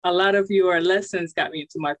A lot of your lessons got me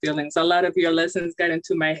into my feelings. A lot of your lessons got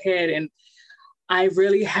into my head. And I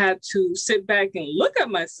really had to sit back and look at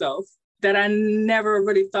myself that I never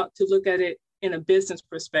really thought to look at it in a business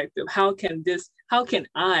perspective. How can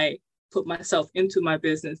I put myself into my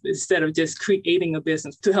business instead of just creating a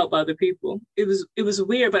business to help other people? It was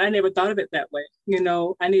weird, but I never thought of it that way.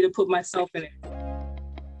 I need to put myself in it.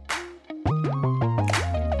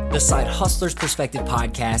 The Side Hustlers Perspective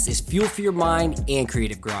podcast is fuel for your mind and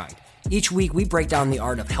creative grind. Each week, we break down the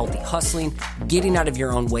art of healthy hustling, getting out of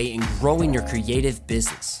your own way, and growing your creative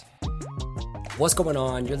business. What's going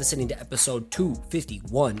on? You're listening to episode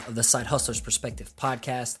 251 of the Side Hustlers Perspective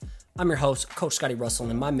podcast. I'm your host, Coach Scotty Russell,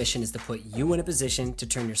 and my mission is to put you in a position to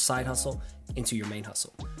turn your side hustle into your main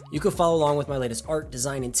hustle. You can follow along with my latest art,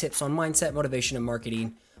 design, and tips on mindset, motivation, and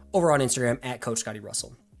marketing over on Instagram at Coach Scotty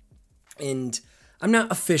Russell. And I'm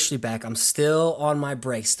not officially back. I'm still on my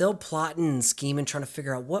break, still plotting and scheming, trying to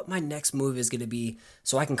figure out what my next move is going to be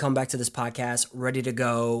so I can come back to this podcast ready to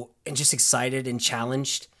go and just excited and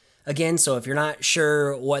challenged again. So if you're not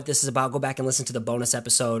sure what this is about, go back and listen to the bonus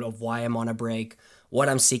episode of why I'm on a break, what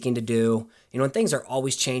I'm seeking to do. And things are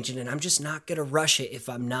always changing, and I'm just not going to rush it if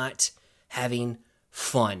I'm not having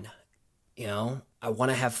fun. I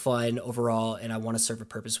want to have fun overall, and I want to serve a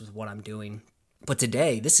purpose with what I'm doing. But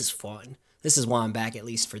today, this is fun. This is why I'm back, at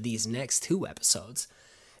least for these next two episodes,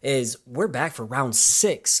 is we're back for round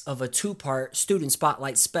 6 of a 2-part student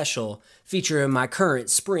spotlight special featuring my current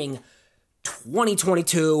spring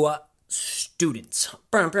 2022 students.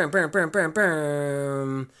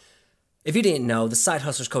 If you didn't know, the Side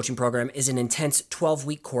Hustlers Coaching Program is an intense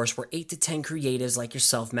 12-week course where 8 to 10 creatives like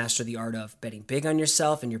yourself master the art of betting big on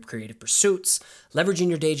yourself and your creative pursuits, leveraging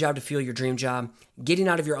your day job to fuel your dream job, getting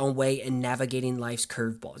out of your own way, and navigating life's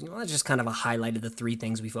curveballs. That's just kind of a highlight of the 3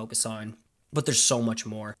 things we focus on, but there's so much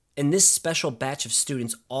more. And this special batch of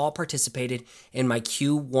students all participated in my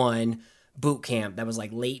Q1 boot camp that was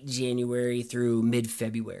like late January through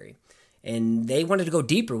mid-February. And they wanted to go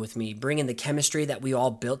deeper with me, bring in the chemistry that we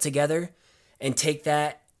all built together and take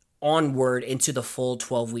that onward into the full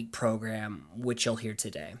 12-week program, which you'll hear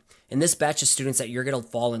today. And this batch of students that you're going to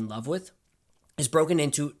fall in love with is broken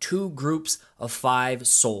into 2 groups of 5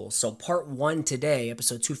 souls. So part 1 today,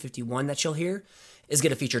 episode 251 that you'll hear, is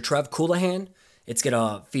going to feature Trev Coolahan. It's going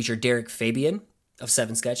to feature Derek Fabian of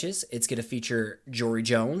 7 Sketches. It's going to feature Jory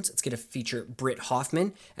Jones. It's going to feature Britt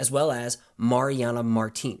Hoffman, as well as Mariana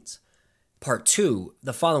Martins. Part 2,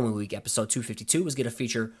 the following week, episode 252, was going to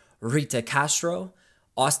feature Rita Castro,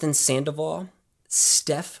 Austin Sandoval,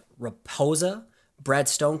 Steph Raposa, Brad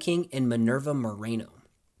Stoneking, and Minerva Moreno.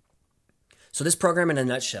 So this program in a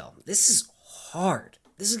nutshell, this is hard.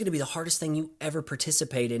 This is going to be the hardest thing you ever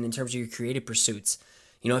participate in terms of your creative pursuits.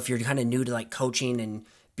 If you're kind of new to coaching and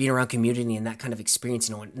being around community and that kind of experience,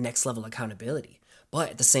 next level accountability. But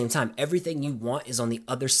at the same time, everything you want is on the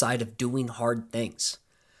other side of doing hard things.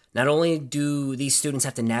 Not only do these students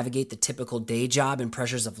have to navigate the typical day job and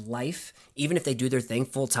pressures of life, even if they do their thing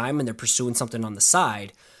full time and they're pursuing something on the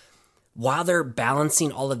side, while they're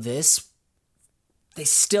balancing all of this, they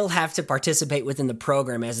still have to participate within the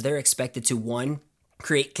program as they're expected to, 1,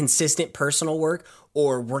 create consistent personal work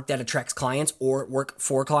or work that attracts clients or work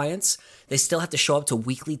for clients. They still have to show up to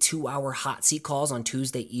weekly 2-hour hot seat calls on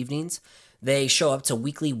Tuesday evenings. They show up to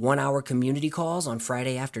weekly 1-hour community calls on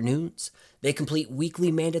Friday afternoons. They complete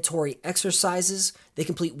weekly mandatory exercises. They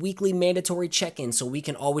complete weekly mandatory check-ins so we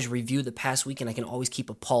can always review the past week and I can always keep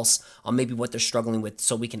a pulse on maybe what they're struggling with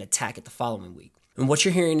so we can attack it the following week. And what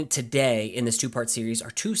you're hearing today in this 2-part series are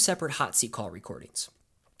 2 separate hot seat call recordings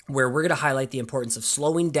where we're going to highlight the importance of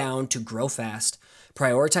slowing down to grow fast,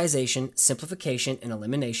 prioritization, simplification, and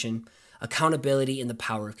elimination, accountability, and the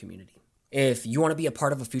power of community. If you want to be a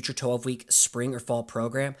part of a future 12-week spring or fall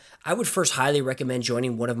program, I would first highly recommend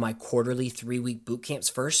joining one of my quarterly 3-week boot camps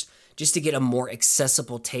first, just to get a more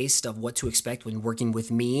accessible taste of what to expect when working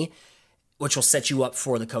with me, which will set you up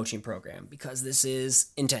for the coaching program because this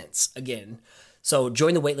is intense again. So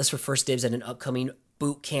join the waitlist for first dibs at an upcoming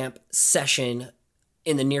boot camp session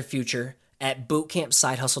in the near future at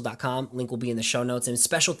bootcampsidehustle.com. Link will be in the show notes. And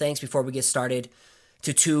special thanks before we get started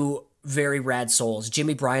to 2 very rad souls.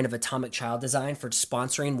 Jimmy Bryan of Atomic Child Design for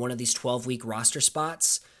sponsoring one of these 12-week roster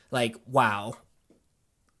spots. Wow.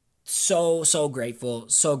 So grateful.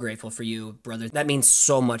 So grateful for you, brother. That means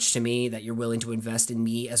so much to me that you're willing to invest in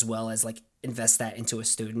me as well as invest that into a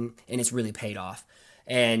student. And it's really paid off.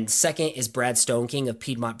 And second is Brad Stoneking of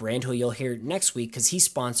Piedmont Brand, who you'll hear next week because he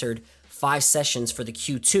sponsored 5 sessions for the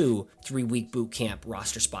Q2 3-week boot camp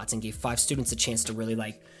roster spots and gave 5 students a chance to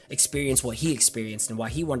really experience what he experienced and why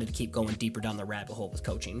he wanted to keep going deeper down the rabbit hole with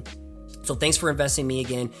coaching. So thanks for investing in me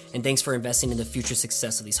again, and thanks for investing in the future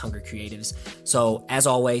success of these Hungry Creatives. So as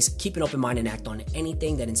always, keep an open mind and act on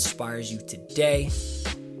anything that inspires you today.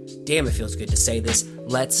 Damn, it feels good to say this.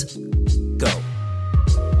 Let's go.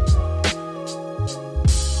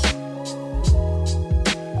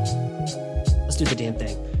 Let's do the damn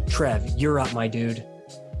thing. Trev, you're up, my dude.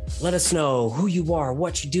 Let us know who you are,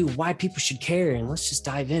 what you do, why people should care, and let's just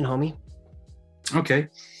dive in, homie. Okay.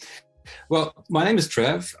 Well, my name is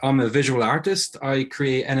Trev. I'm a visual artist. I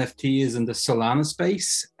create NFTs in the Solana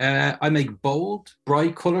space. I make bold,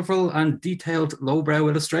 bright, colorful, and detailed lowbrow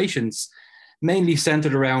illustrations, mainly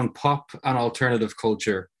centered around pop and alternative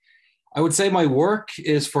culture. I would say my work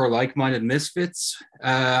is for like-minded misfits,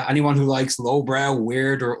 anyone who likes lowbrow,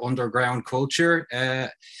 weird, or underground culture, and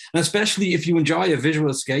especially if you enjoy a visual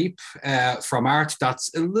escape from art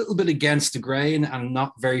that's a little bit against the grain and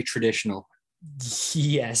not very traditional.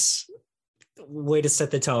 Yes. Way to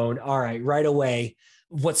set the tone. All right away.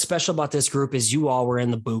 What's special about this group is you all were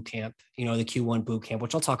in the boot camp, the Q1 boot camp,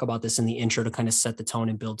 which I'll talk about this in the intro to kind of set the tone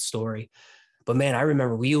and build story. But man, I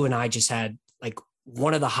remember you and I just had like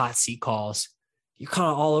one of the hot seat calls. You're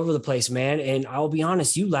kind of all over the place, man. And I'll be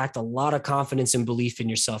honest, you lacked a lot of confidence and belief in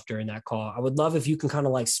yourself during that call. I would love if you can kind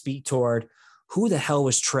of like speak toward who the hell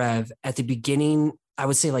was Trev at the beginning, I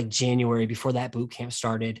would say like January before that boot camp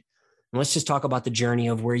started. And let's just talk about the journey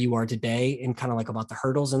of where you are today and kind of like about the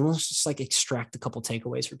hurdles. And let's just like extract a couple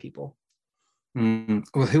takeaways for people.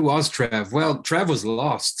 Well, who was Trev? Well, Trev was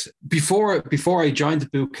lost. Before I joined the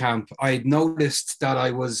boot camp, I noticed that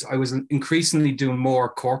I was increasingly doing more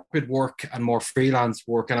corporate work and more freelance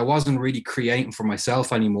work, and I wasn't really creating for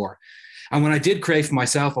myself anymore. And when I did create for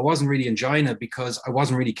myself, I wasn't really enjoying it because I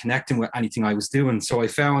wasn't really connecting with anything I was doing. So I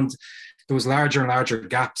found there was larger and larger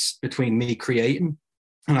gaps between me creating,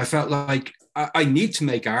 and I felt like I need to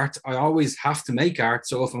make art. I always have to make art.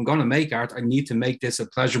 So if I'm going to make art, I need to make this a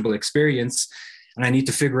pleasurable experience, and I need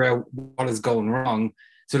to figure out what is going wrong.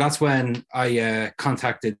 So that's when I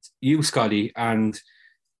contacted you, Scotty. And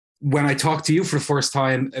when I talked to you for the first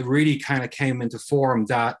time, it really kind of came into form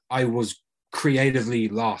that I was creatively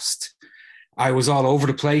lost. I was all over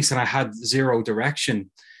the place and I had zero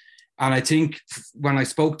direction. And I think when I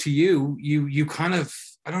spoke to you, you kind of,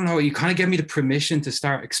 I don't know, you kind of gave me the permission to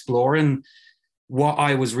start exploring what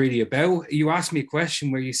I was really about. You asked me a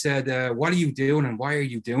question where you said, what are you doing and why are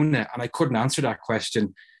you doing it? And I couldn't answer that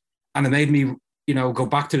question. And it made me, go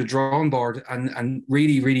back to the drawing board and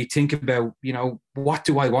really, really think about, what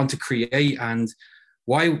do I want to create and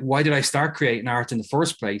why did I start creating art in the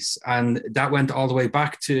first place? And that went all the way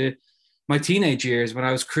back to my teenage years when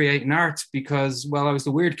I was creating art because, well, I was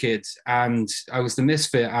the weird kid and I was the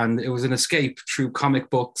misfit, and it was an escape through comic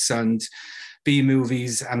books and B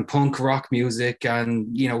movies and punk rock music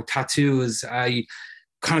and, tattoos. I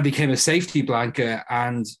kind of became a safety blanket,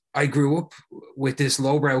 and I grew up with this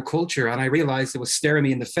lowbrow culture, and I realized it was staring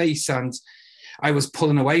me in the face, and I was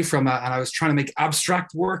pulling away from it, and I was trying to make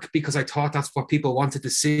abstract work because I thought that's what people wanted to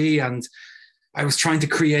see. And I was trying to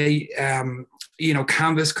create,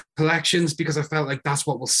 canvas collections because I felt like that's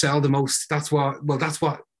what will sell the most.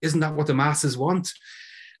 Isn't that what the masses want?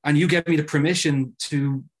 And you gave me the permission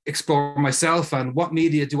to explore myself and what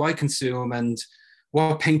media do I consume and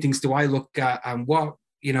what paintings do I look at and what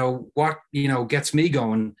gets me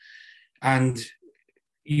going. And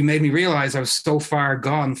you made me realize I was so far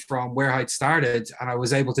gone from where I'd started, and I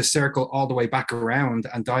was able to circle all the way back around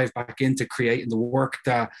and dive back into creating the work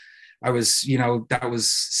that that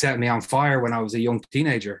was setting me on fire when I was a young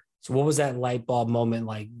teenager. So what was that light bulb moment?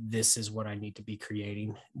 Like, this is what I need to be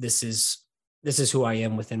creating. This is who I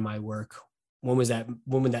am within my work. When would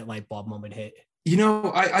that light bulb moment hit?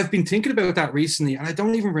 I've been thinking about that recently, and I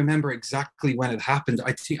don't even remember exactly when it happened.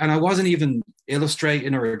 And I wasn't even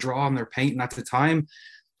illustrating or drawing or painting at the time.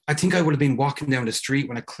 I think I would have been walking down the street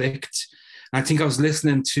when it clicked. And I think I was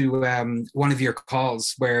listening to one of your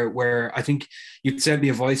calls where I think you'd sent me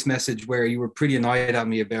a voice message where you were pretty annoyed at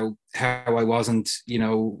me about how I wasn't,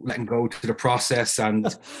 letting go to the process.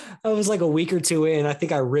 And I was like a week or two in. I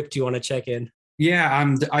think I ripped you on a check-in. Yeah,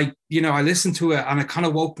 and I listened to it, and it kind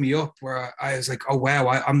of woke me up where I was like, oh wow,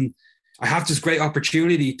 I have this great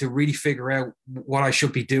opportunity to really figure out what I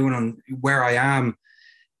should be doing and where I am,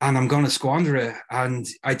 and I'm going to squander it. And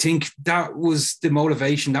I think that was the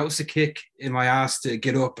motivation, that was the kick in my ass to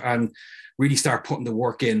get up and really start putting the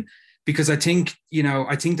work in. Because I think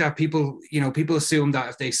that people assume that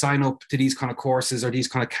if they sign up to these kind of courses or these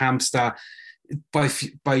kind of camps that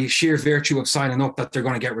by sheer virtue of signing up that they're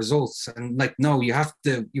going to get results. And like, no, you have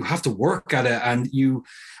to work at it. And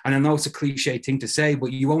I know it's a cliche thing to say,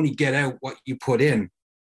 but you only get out what you put in.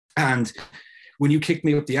 And when you kicked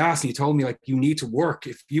me up the ass and you told me, like, you need to work.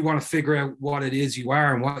 If you want to figure out what it is you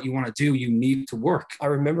are and what you want to do, you need to work. I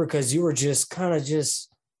remember because you were just kind of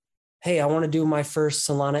just, hey, I want to do my first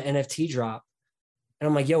Solana NFT drop. And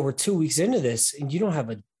I'm like, yo, we're 2 weeks into this and you don't have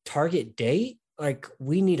a target date. Like,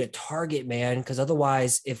 we need a target, man. Because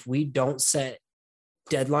otherwise, if we don't set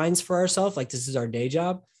deadlines for ourselves, like this is our day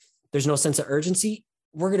job, there's no sense of urgency.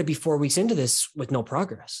 We're going to be 4 weeks into this with no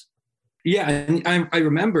progress. Yeah. And I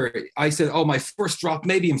remember I said, oh, my first drop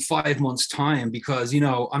maybe in 5 months time, because,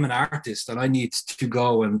 I'm an artist and I need to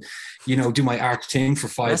go and, do my art thing for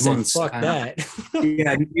 5 months. Fuck and, that.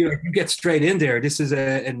 Yeah. You get straight in there. This is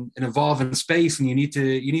an evolving space, and you need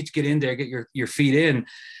to get in there, get your feet in.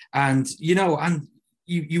 And, and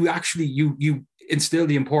you actually instill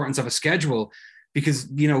the importance of a schedule, because,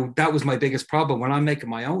 that was my biggest problem. When I'm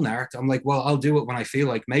making my own art, I'm like, well, I'll do it when I feel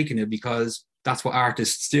like making it, because that's what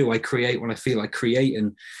artists do. I create when I feel like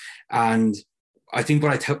creating. And I think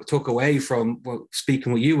what I took away from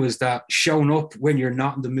speaking with you is that showing up when you're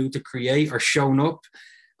not in the mood to create, or showing up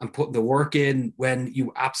and putting the work in when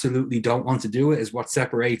you absolutely don't want to do it, is what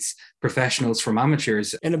separates professionals from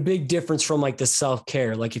amateurs. And a big difference from like the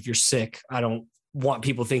self-care. Like if you're sick, I don't want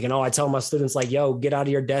people thinking, I tell my students like, yo, get out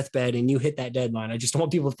of your deathbed and you hit that deadline. I just don't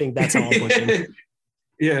want people to think that's how I'm pushing.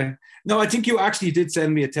 Yeah. No, I think you actually did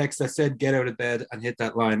send me a text that said, get out of bed and hit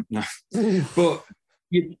that line. No, but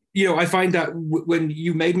I find that when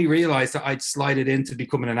you made me realize that I'd slided into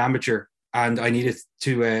becoming an amateur and I needed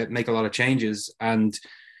to make a lot of changes. And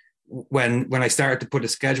when I started to put a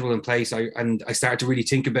schedule in place, I started to really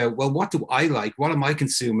think about, well, what do I like? What am I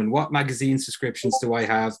consuming? What magazine subscriptions do I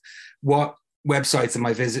have? What websites am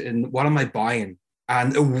I visiting? What am I buying?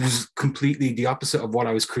 And it was completely the opposite of what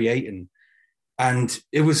I was creating. And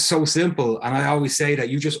it was so simple. And I always say that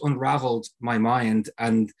you just unraveled my mind,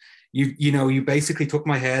 and you basically took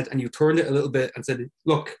my head and you turned it a little bit and said,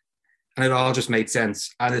 look, and it all just made sense.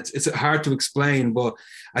 And it's hard to explain, but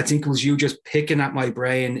I think it was you just picking at my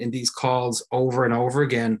brain in these calls over and over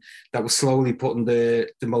again that was slowly putting the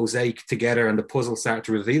mosaic together, and the puzzle started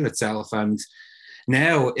to reveal itself. And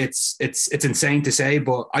now it's insane to say,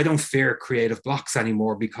 but I don't fear creative blocks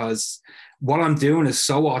anymore, because what I'm doing is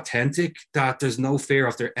so authentic that there's no fear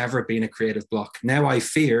of there ever being a creative block. Now I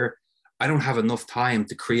fear I don't have enough time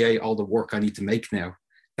to create all the work I need to make now.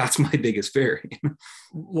 That's my biggest fear.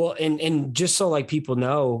 Well, and just so like people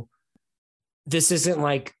know, this isn't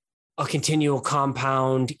like a continual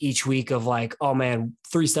compound each week of like, oh man,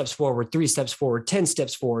 3 steps forward, 3 steps forward, 10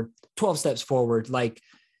 steps forward, 12 steps forward. Like,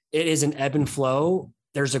 it is an ebb and flow.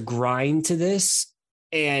 There's a grind to this,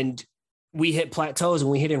 and we hit plateaus and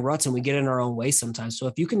we hit in ruts and we get in our own way sometimes. So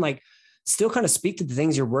if you can like still kind of speak to the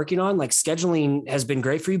things you're working on, like scheduling has been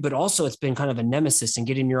great for you, but also it's been kind of a nemesis and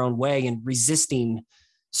getting your own way and resisting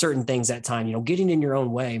certain things at time, getting in your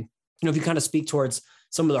own way. If you kind of speak towards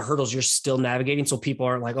some of the hurdles you're still navigating, so people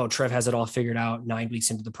aren't like, oh, Trev has it all figured out 9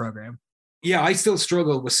 weeks into the program. Yeah, I still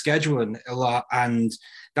struggle with scheduling a lot. And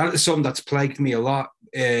that is something that's plagued me a lot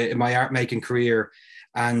in my art making career.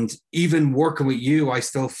 And even working with you, I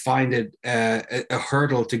still find it a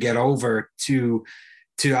hurdle to get over, to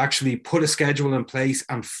actually put a schedule in place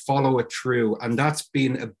and follow it through. And that's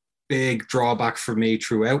been a big drawback for me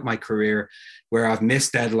throughout my career, where I've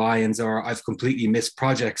missed deadlines or I've completely missed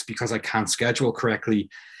projects because I can't schedule correctly.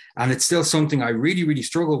 And it's still something I really, really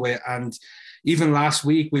struggle with. And even last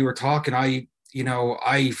week we were talking, I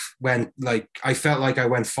felt like I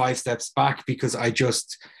went 5 steps back because I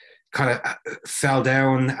just kind of fell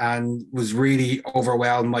down and was really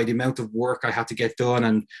overwhelmed by the amount of work I had to get done,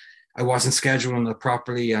 and I wasn't scheduling it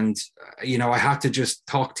properly. And, I had to just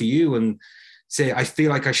talk to you and say, I feel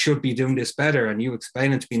like I should be doing this better. And you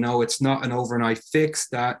explained it to me, no, it's not an overnight fix,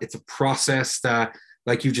 that it's a process that,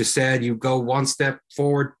 like you just said, you go 1 step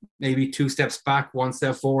forward, maybe 2 steps back, 1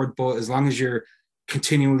 step forward. But as long as you're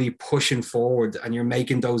continually pushing forward and you're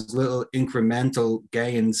making those little incremental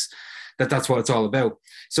gains, that's what it's all about.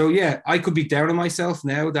 So yeah, I could be down on myself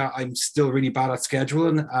now that I'm still really bad at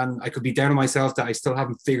scheduling, and I could be down on myself that I still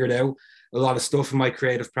haven't figured out a lot of stuff in my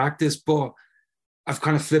creative practice. But I've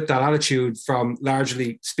kind of flipped that attitude from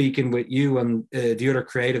largely speaking with you and the other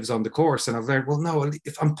creatives on the course. And I've learned, well, no,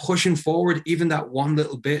 if I'm pushing forward even that one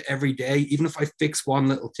little bit every day, even if I fix one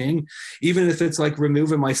little thing, even if it's like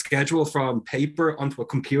removing my schedule from paper onto a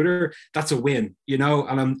computer, that's a win,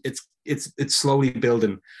 and it's slowly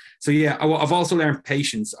building. So yeah, I've also learned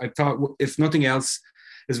patience. I've taught, if nothing else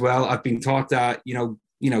as well, I've been taught that,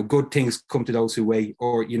 good things come to those who wait,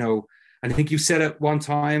 or, and I think you said it one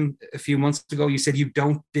time a few months ago, you said you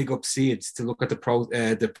don't dig up seeds to look at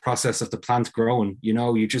the process of the plant growing.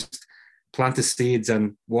 You just plant the seeds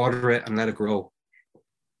and water it and let it grow.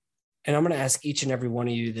 And I'm going to ask each and every one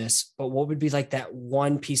of you this, but what would be like that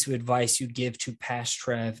one piece of advice you'd give to past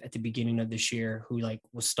Trev at the beginning of this year who like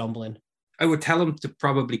was stumbling? I would tell him to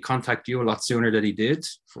probably contact you a lot sooner than he did,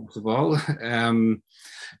 first of all.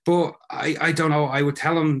 But I don't know. I would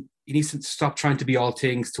tell him he needs to stop trying to be all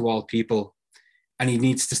things to all people. And he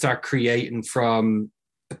needs to start creating from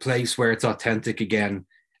a place where it's authentic again.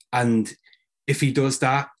 And if he does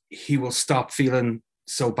that, he will stop feeling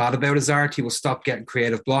so bad about his art. He will stop getting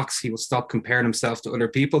creative blocks. He will stop comparing himself to other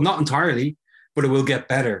people. Not entirely, but it will get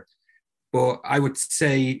better. But I would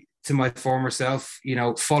say to my former self,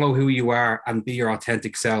 follow who you are and be your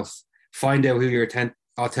authentic self. Find out who your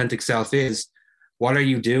authentic self is. What are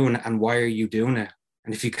you doing and why are you doing it?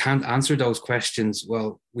 And if you can't answer those questions,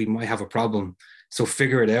 well, we might have a problem. So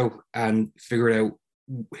figure it out and figure out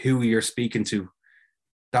who you're speaking to.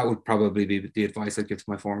 That would probably be the advice I'd give to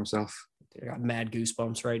my former self. I got mad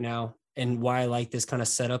goosebumps right now. And why I like this kind of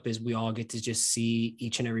setup is we all get to just see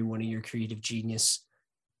each and every one of your creative genius,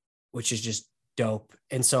 which is just dope.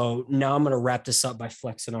 And so now I'm going to wrap this up by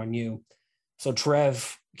flexing on you. So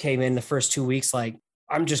Trev came in the first 2 weeks, like,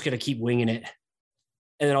 I'm just going to keep winging it.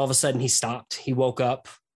 And then all of a sudden he stopped. He woke up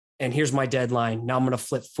and here's my deadline. Now I'm going to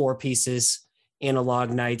flip 4 pieces,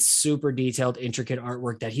 analog nights, super detailed, intricate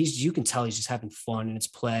artwork that you can tell he's just having fun in its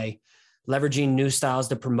play, leveraging new styles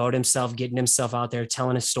to promote himself, getting himself out there,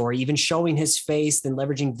 telling his story, even showing his face, then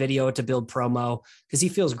leveraging video to build promo because he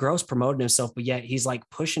feels gross promoting himself, but yet he's like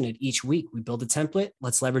pushing it each week. We build a template,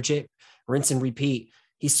 let's leverage it, rinse and repeat.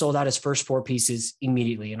 He sold out his first 4 pieces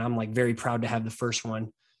immediately. And I'm like very proud to have the first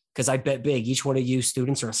one because I bet big. Each one of you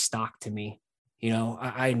students are a stock to me.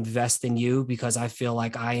 I invest in you because I feel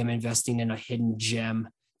like I am investing in a hidden gem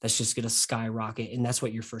that's just going to skyrocket. And that's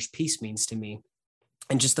what your first piece means to me.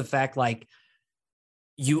 And just the fact, like,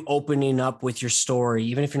 you opening up with your story,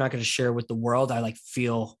 even if you're not going to share with the world, I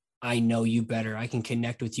feel I know you better. I can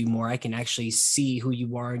connect with you more. I can actually see who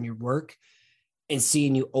you are in your work, and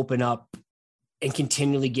seeing you open up and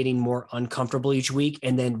continually getting more uncomfortable each week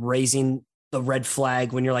and then raising the red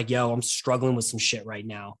flag when you're like, yo, I'm struggling with some shit right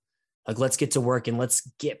now. Like, let's get to work and let's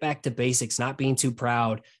get back to basics, not being too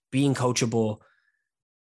proud, being coachable.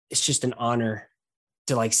 It's just an honor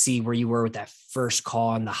to see where you were with that first call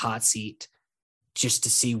on the hot seat, just to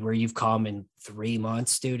see where you've come in 3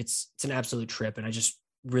 months, dude. It's an absolute trip. And I just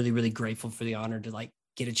really, really grateful for the honor to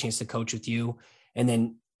get a chance to coach with you and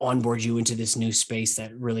then onboard you into this new space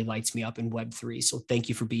that really lights me up in Web3. So thank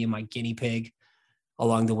you for being my guinea pig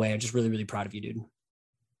along the way. I'm just really, really proud of you, dude.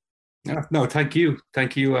 No, thank you.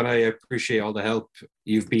 Thank you. And I appreciate all the help.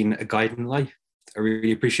 You've been a guiding light. I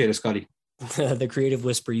really appreciate it, Scotty. The creative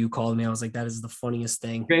whisper you called me. I was like, that is the funniest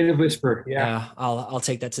thing. Creative whisper. Yeah. I'll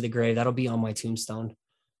take that to the grave. That'll be on my tombstone.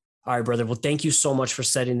 All right, brother. Well, thank you so much for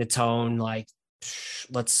setting the tone.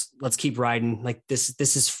 Let's keep riding. This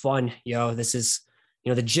is fun. This is,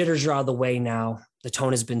 the jitters are out of the way now. The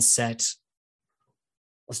tone has been set.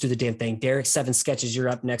 Let's do the damn thing. Derek, 7 Sketches. You're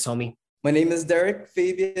up next, homie. My name is Derek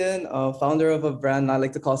Fabian, founder of a brand I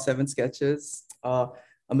like to call 7 Sketches.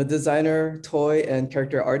 I'm a designer, toy, and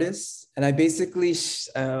character artist. And I basically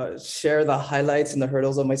share the highlights and the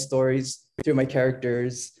hurdles of my stories through my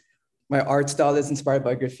characters. My art style is inspired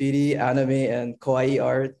by graffiti, anime, and kawaii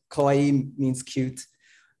art. Kawaii means cute.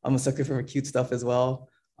 I'm a sucker for cute stuff as well.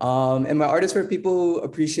 And my art is for people who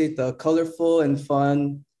appreciate the colorful and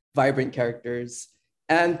fun, vibrant characters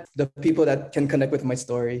and the people that can connect with my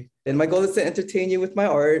story. And my goal is to entertain you with my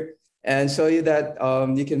art and show you that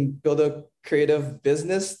you can build a creative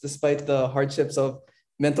business despite the hardships of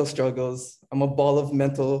mental struggles. I'm a ball of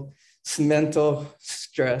mental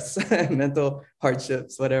stress, mental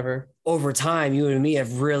hardships, whatever. Over time, you and me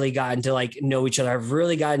have really gotten to know each other. I've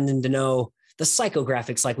really gotten to know the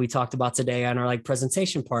psychographics like we talked about today on our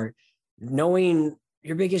presentation part, knowing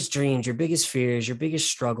your biggest dreams, your biggest fears, your biggest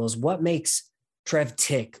struggles, what makes Trev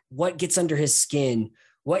tick, what gets under his skin,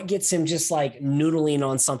 what gets him just noodling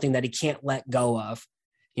on something that he can't let go of.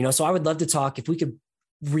 So I would love to talk, if we could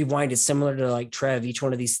rewind it similar to Trev, each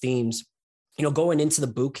one of these themes, going into the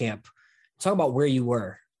boot camp, talk about where you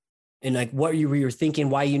were and what you were thinking,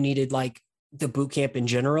 why you needed the boot camp in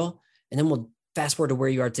general. And then we'll fast forward to where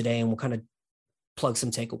you are today and we'll kind of plug some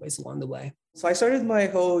takeaways along the way. So I started my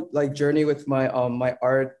whole journey with my my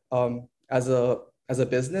art as a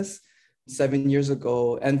business 7 years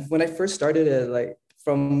ago. And when I first started it,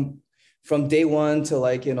 from day one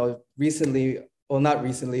to recently, well, not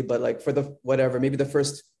recently, but for maybe the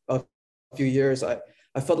first few years, I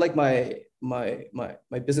felt like my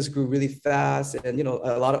business grew really fast, and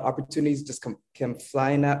a lot of opportunities just came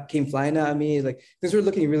flying at me. Things were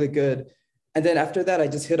looking really good, and then after that, I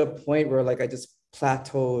just hit a point where I just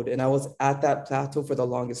plateaued, and I was at that plateau for the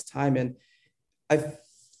longest time. And I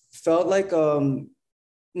felt like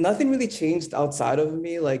nothing really changed outside of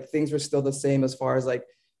me. Like things were still the same as far as like,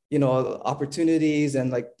 opportunities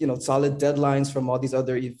and like, solid deadlines from all these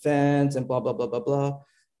other events and blah, blah, blah, blah, blah.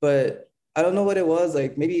 But I don't know what it was.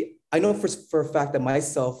 Like maybe I know for a fact that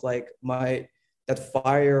myself, like that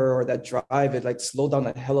fire or that drive, it like slowed down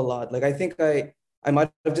a hell of a lot. Like I think I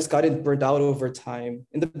might have just gotten burnt out over time.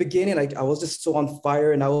 In the beginning, like I was just so on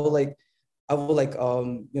fire, and I will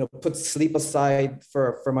put sleep aside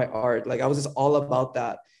for my art. Like I was just all about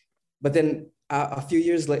that. But then a few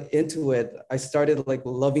years into it, I started like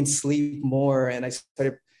loving sleep more, and I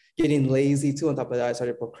started getting lazy too. On top of that, I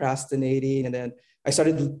started procrastinating, and then I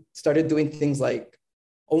started doing things like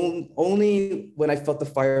only when I felt the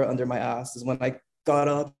fire under my ass is when I got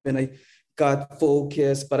up and I got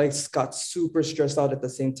focused, but I got super stressed out at the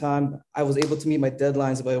same time. I was able to meet my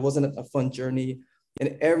deadlines, but it wasn't a fun journey.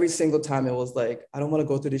 And every single time it was like, I don't want to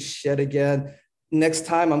go through this shit again. Next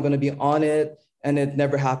time I'm going to be on it. And it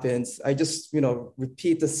never happens. I just,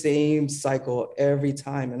 repeat the same cycle every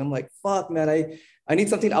time. And I'm like, fuck, man, I need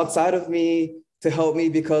something outside of me to help me,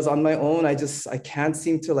 because on my own, I can't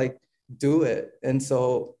seem to like do it. And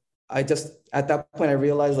so at that point, I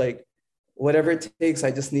realized like, whatever it takes, I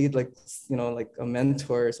just need like, like a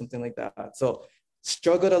mentor or something like that. So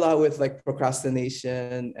struggled a lot with like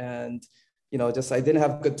procrastination and, I didn't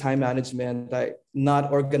have good time management. I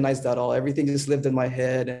not organized at all. Everything just lived in my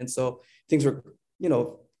head. And so things were,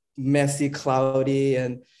 messy, cloudy.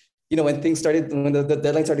 And, when the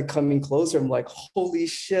deadline started coming closer, I'm like, holy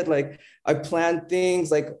shit. Like I planned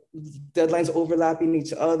things like deadlines overlapping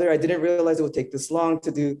each other. I didn't realize it would take this long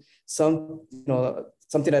to do something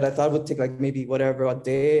that I thought would take like maybe whatever a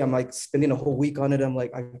day. I'm like spending a whole week on it. I'm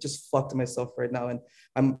like, I just fucked myself right now. And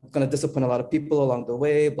I'm going to disappoint a lot of people along the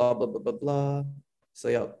way, blah, blah, blah, blah, blah. So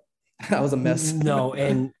yeah, that was a mess. No.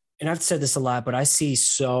 And I've said this a lot, but I see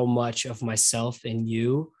so much of myself in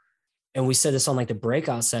you. And we said this on like the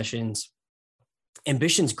breakout sessions.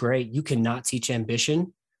 Ambition's great. You cannot teach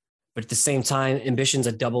ambition, but at the same time, ambition's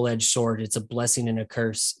a double-edged sword. It's a blessing and a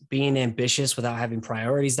curse. Being ambitious without having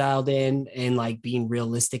priorities dialed in and like being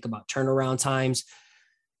realistic about turnaround times,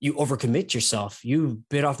 you overcommit yourself. You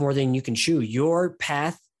bit off more than you can chew. Your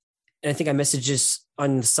path, and I think I messaged this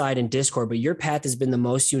on the side in Discord, but your path has been the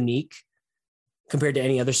most unique compared to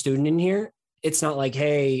any other student in here. It's not like,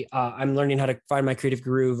 hey, I'm learning how to find my creative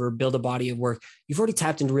groove or build a body of work. You've already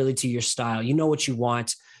tapped into really to your style. You know what you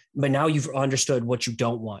want, but now you've understood what you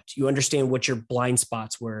don't want. You understand what your blind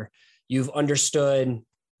spots were. You've understood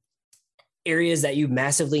areas that you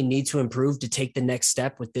massively need to improve to take the next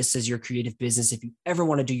step with this as your creative business if you ever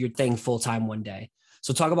want to do your thing full-time one day.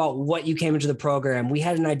 So talk about what you came into the program. We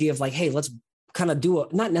had an idea of like, hey, let's kind of do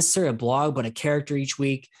not necessarily a blog, but a character each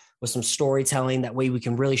week with some storytelling. That way we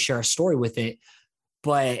can really share a story with it.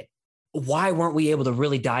 But why weren't we able to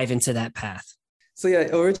really dive into that path? So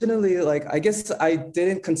yeah, originally, like, I guess I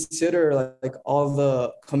didn't consider like all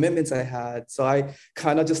the commitments I had. So I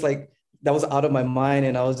kind of just like, that was out of my mind.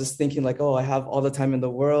 And I was just thinking like, oh, I have all the time in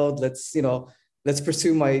the world. Let's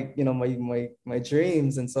pursue my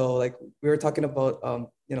dreams. And so like, we were talking about,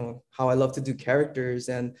 how I love to do characters.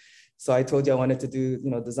 And so I told you I wanted to do,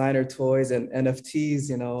 designer toys and NFTs,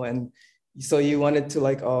 and so you wanted to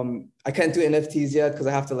like, I can't do NFTs yet because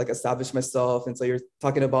I have to like establish myself. And so you're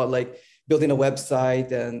talking about like building a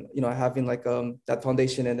website and, having like that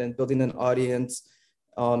foundation and then building an audience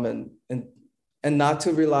and not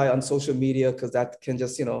to rely on social media because that can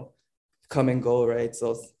just, come and go, right?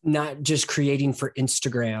 So not just creating for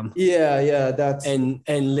Instagram. Yeah, that's and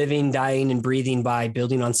living, dying, and breathing by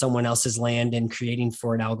building on someone else's land and creating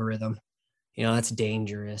for an algorithm. That's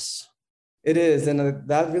dangerous. It is, and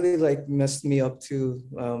that really like messed me up too.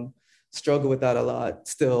 Struggle with that a lot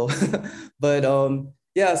still, but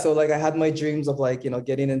yeah. So like I had my dreams of like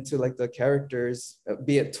getting into like the characters,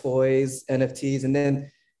 be it toys, NFTs, and then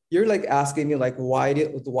you're like asking me like why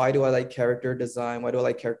do I like character design? Why do I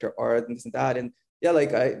like character art and this and that? And yeah,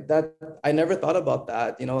 like I never thought about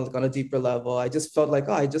that, like on a deeper level. I just felt like,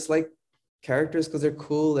 oh, I just like characters because they're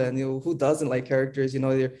cool. And who doesn't like characters?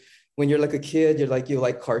 When you're like a kid, you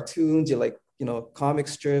like cartoons, you like, comic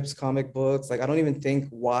strips, comic books. Like I don't even think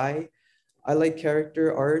why I like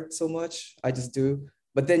character art so much. I just do.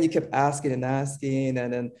 But then you kept asking and asking,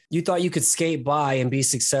 and then you thought you could skate by and be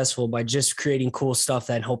successful by just creating cool stuff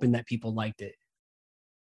and hoping that people liked it.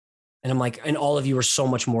 And I'm like, and all of you are so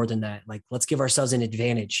much more than that. Like, let's give ourselves an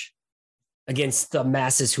advantage against the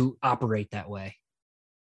masses who operate that way.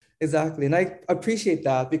 Exactly. And I appreciate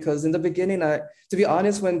that because in the beginning, to be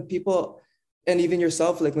honest, when people and even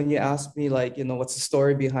yourself, like when you ask me, like, what's the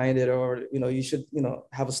story behind it, or, you should,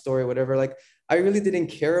 have a story, whatever, like, I really didn't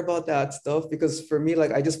care about that stuff, because for me,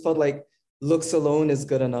 like, I just felt like looks alone is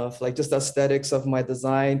good enough. Like, just the aesthetics of my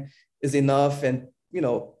design is enough. And,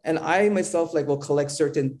 and I myself, like, will collect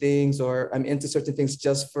certain things, or I'm into certain things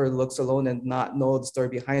just for looks alone and not know the story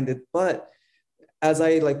behind it. But as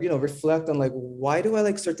I, like, reflect on, like, why do I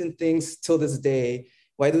like certain things till this day?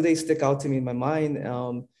 Why do they stick out to me in my mind?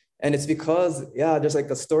 And it's because, yeah, there's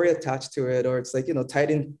like a story attached to it, or it's like,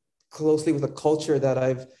 tied in closely with a culture that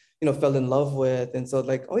I've, fell in love with. And so,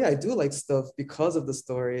 like, oh yeah, I do like stuff because of the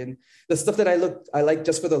story. And the stuff that I like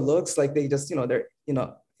just for the looks, like, they just, they're,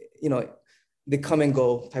 they come and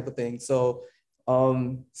go type of thing. So,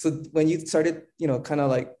 so when you started, kind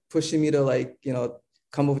of like pushing me to, like,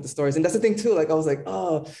 come up with the stories. And that's the thing too, like, I was like,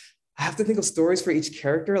 oh, I have to think of stories for each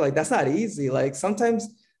character. Like, that's not easy. Like, sometimes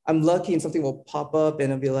I'm lucky and something will pop up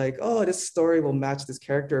and I'll be like, oh, this story will match this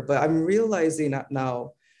character. But I'm realizing that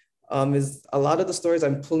now, is a lot of the stories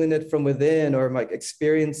I'm pulling it from within, or my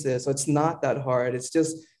experiences. So it's not that hard. It's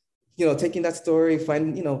just, taking that story,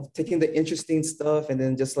 taking the interesting stuff, and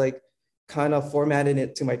then just like kind of formatting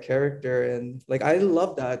it to my character. And like, I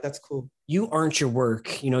love that. That's cool. You aren't your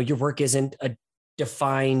work. Your work isn't a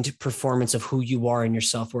defined performance of who you are and your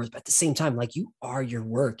self-worth. But at the same time, like, you are your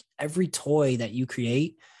work. Every toy that you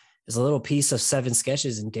create is a little piece of 7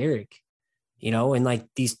 Sketches and Derek, and like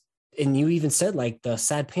these, and you even said like the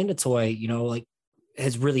Sad Panda toy, like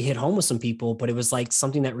has really hit home with some people, but it was like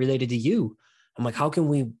something that related to you. I'm like, how can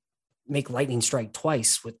we make lightning strike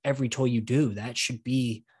twice with every toy you do? That should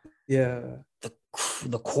be the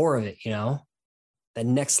core of it, the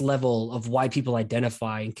next level of why people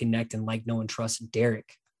identify and connect and like, know, and trust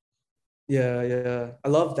Derek. Yeah. I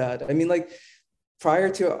love that. I mean, like, prior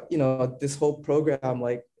to, this whole program,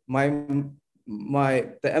 like the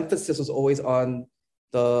emphasis was always on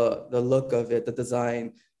the look of it, the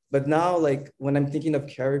design. But now, like, when I'm thinking of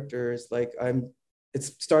characters, like, it's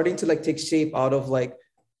starting to like take shape out of like,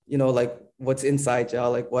 like what's inside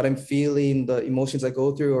y'all, like what I'm feeling, the emotions I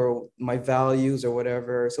go through, or my values or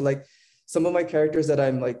whatever. So like some of my characters that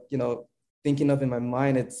I'm like, thinking of in my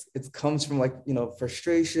mind, it comes from like,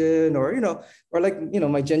 frustration, or, or like,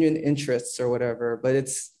 my genuine interests or whatever. But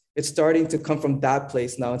it's starting to come from that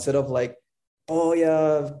place now, instead of like, oh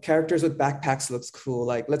yeah, characters with backpacks looks cool,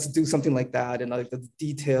 like let's do something like that, and like the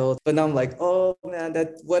details. But now I'm like, oh man,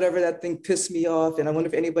 that thing pissed me off, and I wonder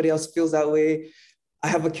if anybody else feels that way. I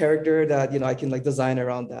have a character that, I can like design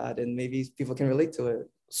around that, and maybe people can relate to it.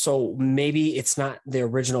 So maybe it's not the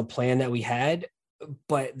original plan that we had,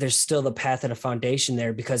 but there's still the path and a foundation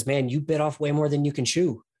there, because man, you bit off way more than you can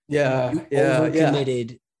chew. Yeah. You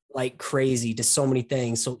overcommitted like crazy to so many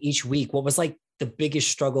things. So each week, what was like the biggest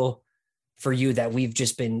struggle for you that we've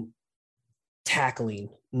just been tackling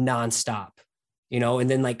nonstop, and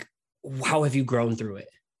then like, how have you grown through it?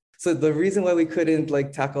 So the reason why we couldn't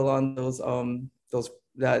like tackle on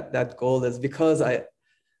that goal is because I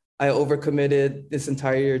overcommitted this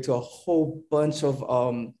entire year to a whole bunch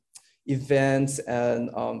of events and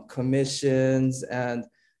commissions, and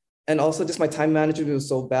also just my time management was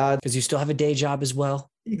so bad. Because you still have a day job as well.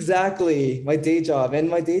 Exactly, my day job, and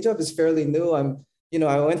my day job is fairly new. I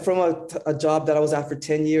went from a job that I was at for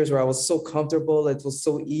 10 years where I was so comfortable, it was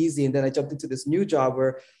so easy. And then I jumped into this new job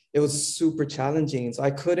where it was super challenging. So I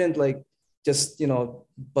couldn't like just,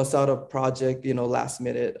 bust out a project, last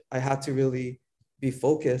minute. I had to really be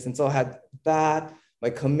focused. And so I had that, my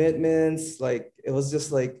commitments, like, it was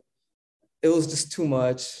just too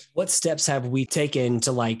much. What steps have we taken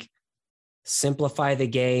to like simplify the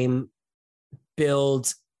game,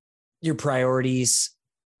 build your priorities?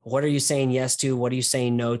 What are you saying yes to? What are you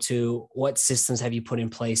saying no to? What systems have you put in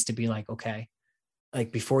place to be like, okay,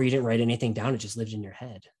 like before you didn't write anything down, it just lived in your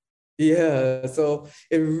head? Yeah. So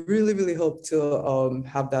it really, really helped to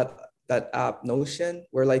have that app Notion,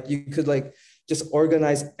 where like you could like just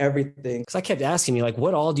organize everything. Because I kept asking you, like,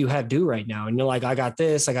 what all do you have due right now? And you're like, I got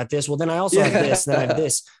this. Well, then I also have this, and then I have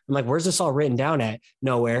this. I'm like, where's this all written down at?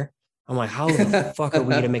 Nowhere. I'm like, how the fuck are we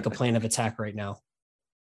going to make a plan of attack right now?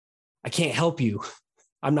 I can't help you.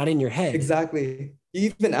 I'm not in your head. Exactly.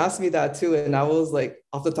 You even asked me that too. And I was like,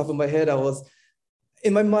 off the top of my head, I was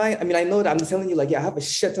in my mind. I mean, I know that I'm telling you like, yeah, I have a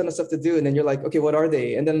shit ton of stuff to do. And then you're like, okay, what are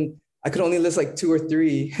they? And then I could only list like 2 or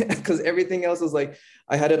 3 because everything else was like,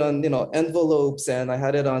 I had it on, envelopes, and I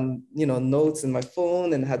had it on, notes in my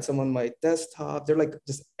phone, and had some on my desktop. They're like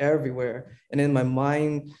just everywhere and in my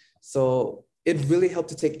mind. So it really helped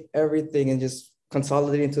to take everything and just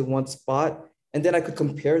consolidate into one spot. And then I could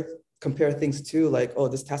compare things too, like, oh,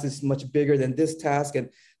 this task is much bigger than this task, and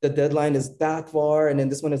the deadline is that far, and then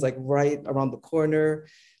this one is like right around the corner,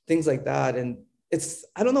 things like that. And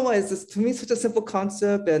I don't know why it's just, to me, such a simple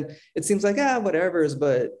concept, and it seems like, whatever's,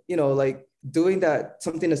 but like doing that,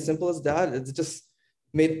 something as simple as that, it just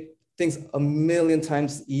made things a million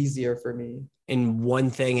times easier for me. And one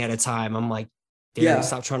thing at a time. I'm like, Derek,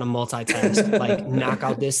 stop trying to multitask. Like, knock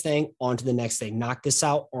out this thing, on to the next thing. Knock this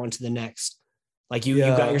out, on to the next. Like you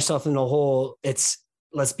got yourself in a hole.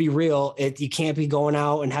 Let's be real. You can't be going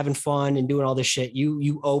out and having fun and doing all this shit.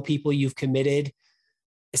 You owe people, you've committed.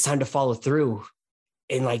 It's time to follow through.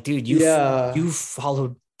 And like, dude, you've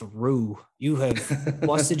followed through. You have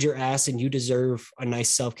busted your ass, and you deserve a nice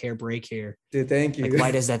self-care break here. Dude, thank you. Like,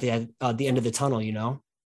 light is at the end of the tunnel,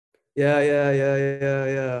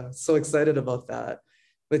 Yeah. So excited about that.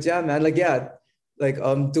 But yeah, man,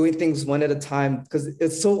 doing things one at a time, because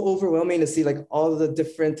it's so overwhelming to see like all the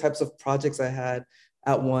different types of projects I had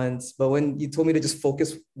at once. But when you told me to just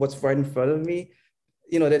focus what's right in front of me,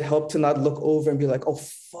 that helped to not look over and be like, oh,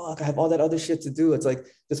 fuck, I have all that other shit to do. It's like,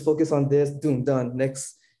 just focus on this, boom, done,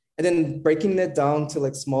 next. And then breaking it down to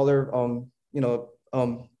like smaller,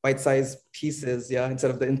 bite-sized pieces,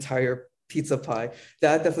 instead of the entire pizza pie.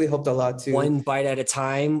 That definitely helped a lot too. One bite at a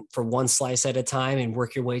time, for one slice at a time, and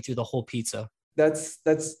work your way through the whole pizza.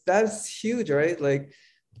 That's huge, right? Like,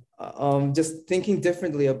 just thinking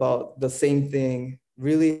differently about the same thing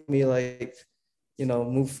really me like,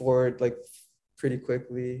 move forward like pretty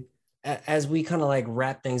quickly. As we kind of like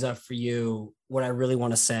wrap things up for you, what I really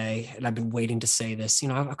want to say, and I've been waiting to say this,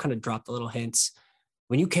 I've kind of dropped the little hints.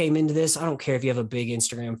 When you came into this, I don't care if you have a big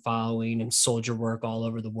Instagram following and sold your work all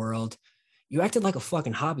over the world. You acted like a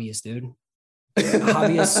fucking hobbyist, dude. A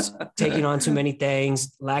hobbyist, taking on too many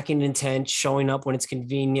things, lacking intent, showing up when it's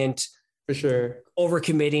convenient. For sure.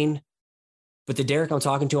 Overcommitting. But the Derek I'm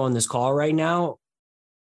talking to on this call right now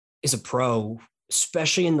is a pro,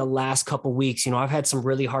 especially in the last couple of weeks. I've had some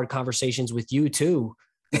really hard conversations with you too.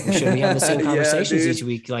 We should be having the same conversations each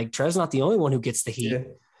week. Like, Trev's not the only one who gets the heat. Yeah.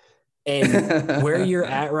 And where you're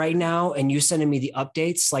at right now, and you sending me the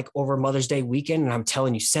updates like over Mother's Day weekend, and I'm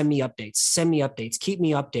telling you, send me updates, keep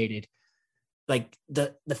me updated. Like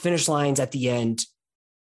the finish lines at the end,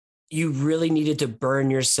 you really needed to burn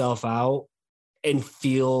yourself out and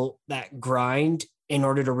feel that grind in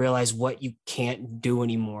order to realize what you can't do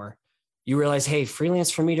anymore. You realize, hey, freelance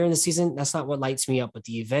for me during the season, that's not what lights me up, but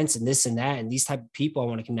the events and this and that, and these type of people I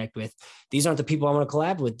want to connect with, these aren't the people I want to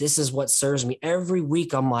collab with. This is what serves me. Every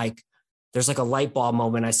week I'm like, there's like a light bulb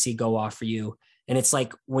moment I see go off for you. And it's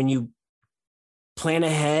like, when you plan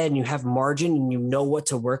ahead and you have margin and you know what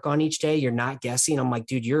to work on each day, you're not guessing. I'm like,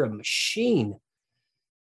 dude, you're a machine.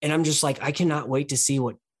 And I'm just like, I cannot wait to see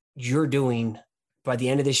what you're doing by the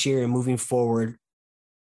end of this year and moving forward.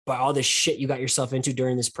 By all this shit you got yourself into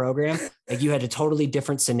during this program, like, you had a totally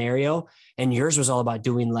different scenario, and yours was all about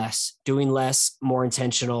doing less, more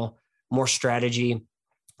intentional, more strategy,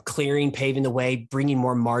 clearing, paving the way, bringing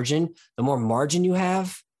more margin. The more margin you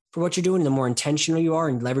have for what you're doing, the more intentional you are,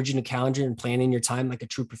 and leveraging a calendar and planning your time like a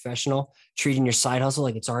true professional, treating your side hustle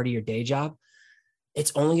like it's already your day job.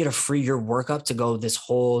 It's only going to free your work up to go this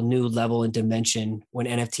whole new level and dimension when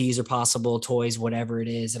NFTs are possible, toys, whatever it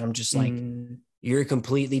is. And I'm just like, you're a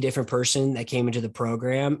completely different person that came into the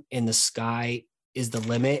program, and the sky is the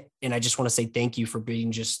limit. And I just want to say thank you for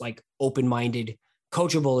being just like open-minded,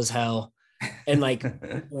 coachable as hell, and like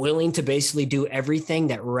willing to basically do everything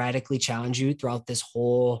that radically challenge you throughout this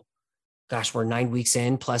whole, we're 9 weeks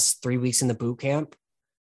in plus 3 weeks in the boot camp.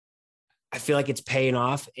 I feel like it's paying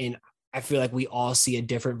off. And I feel like we all see a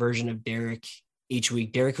different version of Derek each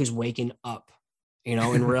week. Derek who's waking up,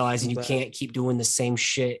 and realizing you can't keep doing the same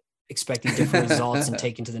shit, expecting different results and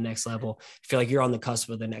taking to the next level. I feel like you're on the cusp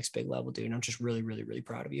of the next big level, dude. And I'm just really, really, really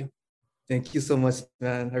proud of you. Thank you so much,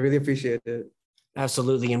 man. I really appreciate it.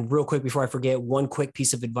 Absolutely. And real quick, before I forget, one quick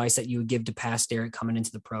piece of advice that you would give to past Derek coming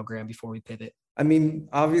into the program before we pivot. I mean,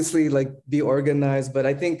 obviously, like, be organized, but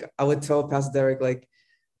I think I would tell past Derek, like,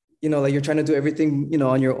 like, you're trying to do everything,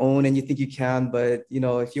 on your own, and you think you can, but,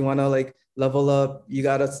 if you want to like level up, you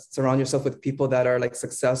got to surround yourself with people that are like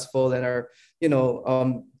successful and are,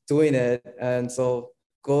 doing it. And so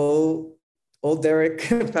go, old Derek,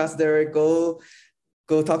 past Derek, go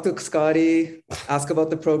talk to Scotty, ask about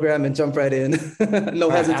the program, and jump right in. No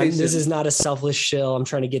hesitation. This is not a selfless shill. I'm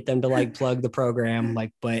trying to get them to like plug the program,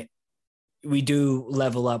 but we do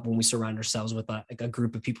level up when we surround ourselves with a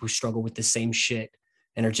group of people who struggle with the same shit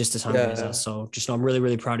and are just as hungry as us. So just know I'm really,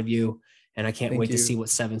 really proud of you. And I can't wait to see what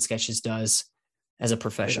 7 Sketches does as a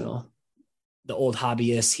professional. Yeah. The old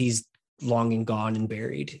hobbyist, he's long and gone and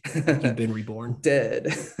buried. You've been reborn.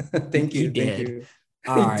 Dead. Thank you. He did. Thank you.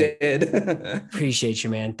 All You right. did. Appreciate you,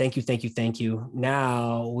 man. Thank you, thank you, thank you.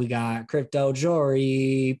 Now we got Crypto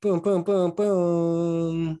Jory. Boom, boom, boom,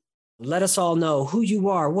 boom. Let us all know who you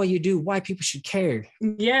are, what you do, why people should care.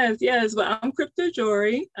 Yes. Well, I'm Crypto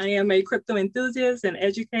Jory. I am a crypto enthusiast and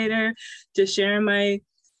educator, just sharing my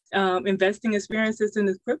investing experiences in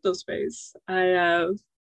the crypto space.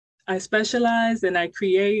 I specialize and I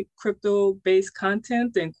create crypto-based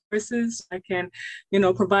content and courses. I can,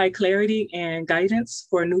 provide clarity and guidance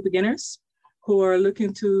for new beginners who are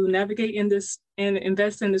looking to navigate in this and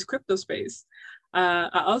invest in this crypto space.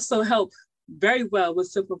 I also help very well with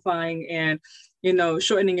simplifying and,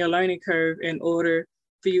 shortening your learning curve in order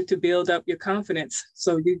for you to build up your confidence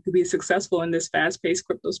so you can be successful in this fast-paced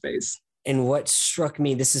crypto space. And what struck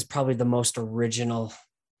me, this is probably the most original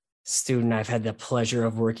student I've had the pleasure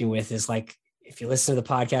of working with, is like, if you listen to the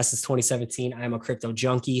podcast, it's 2017, I'm a crypto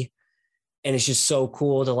junkie. And it's just so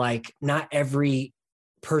cool to like, not every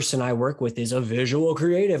person I work with is a visual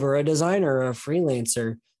creative or a designer or a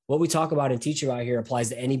freelancer. What we talk about and teach about here applies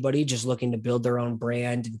to anybody just looking to build their own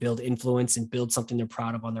brand and build influence and build something they're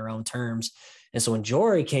proud of on their own terms. And so when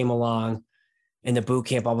Jory came along in the boot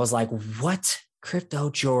camp, I was like, what? Crypto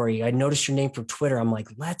Jory? I noticed your name from Twitter. I'm like,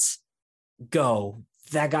 let's go.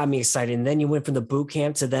 That got me excited. And then you went from the boot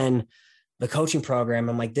camp to then the coaching program.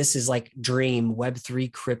 I'm like, this is like dream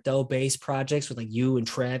Web3 crypto based projects with like you and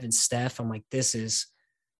Trev and Steph. I'm like, this is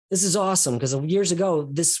awesome. Because years ago,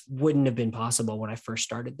 this wouldn't have been possible when I first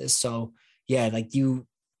started this. So yeah, like you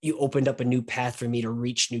opened up a new path for me to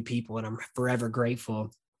reach new people, and I'm forever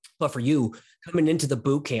grateful. But for you coming into the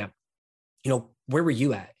boot camp, where were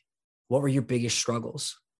you at? What were your biggest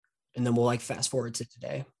struggles? And then we'll like fast forward to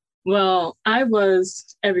today. Well, I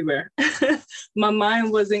was everywhere. My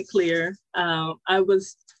mind wasn't clear. I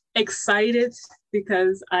was excited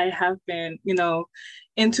because I have been,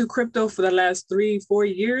 into crypto for the last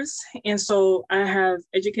 3-4 years. And so I have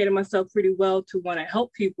educated myself pretty well to want to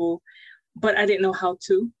help people, but I didn't know how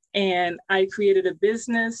to. And I created a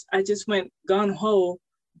business. I just went gung ho,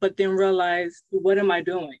 but then realized, what am I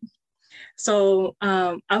doing? So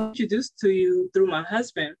I was introduced to you through my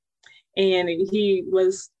husband, and it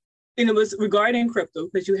was regarding crypto,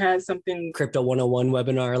 because you had something. Crypto 101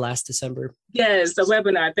 webinar last December. Yes, a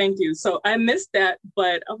webinar. Thank you. So I missed that,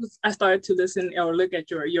 but I started to listen or look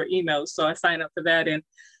at your emails. So I signed up for that. And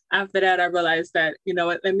after that, I realized that,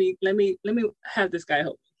 let me have this guy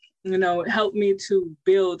help me to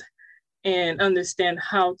build and understand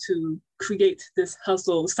how to create this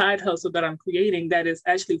side hustle that I'm creating that is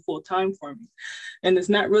actually full-time for me. And it's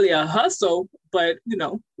not really a hustle, but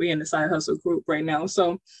we're in the side hustle group right now.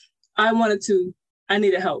 So I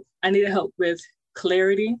needed help. I needed help with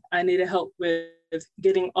clarity. I needed help with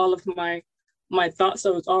getting all of my thoughts.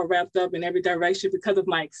 I was all wrapped up in every direction because of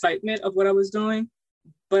my excitement of what I was doing.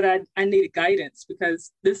 But I needed guidance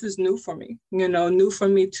because this is new for me, new for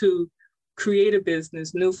me to create a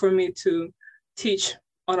business, new for me to teach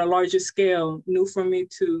on a larger scale, new for me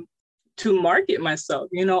to market myself.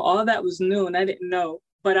 All that was new and I didn't know,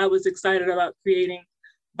 but I was excited about creating.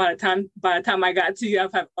 By the time I got to you,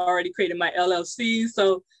 I've already created my LLC.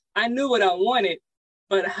 So I knew what I wanted,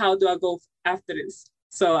 but how do I go after this?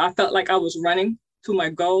 So I felt like I was running to my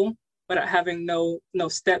goal, but having no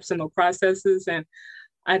steps and no processes. And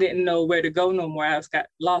I didn't know where to go no more. I just got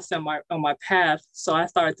lost on my path. So I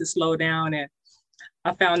started to slow down, and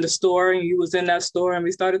I found the store, and you was in that store, and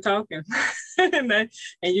we started talking. and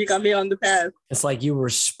you got me on the path. It's like you were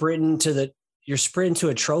sprinting to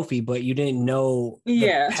a trophy, but you didn't know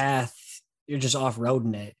the path. You're just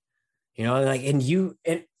off-roading it, and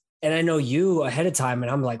I know you ahead of time,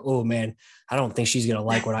 and I'm like, oh man, I don't think she's going to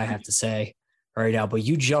like what I have to say right now, but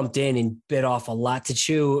you jumped in and bit off a lot to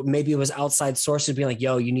chew. Maybe it was outside sources being like,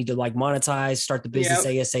 yo, you need to like monetize, start the business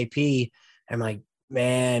ASAP. And I'm like,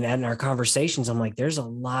 man, and in our conversations, I'm like, there's a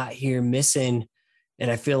lot here missing. And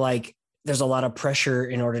I feel like there's a lot of pressure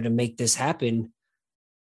in order to make this happen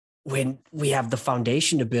when we have the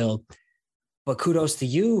foundation to build. But kudos to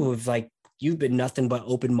you, of like, you've been nothing but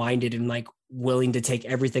open-minded and like willing to take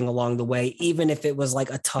everything along the way, even if it was like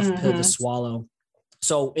a tough pill to swallow.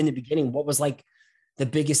 So in the beginning, what was like the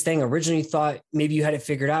biggest thing? Originally you thought maybe you had it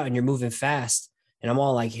figured out and you're moving fast. And I'm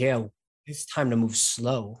all like, yeah, it's time to move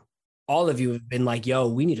slow. All of you have been like, yo,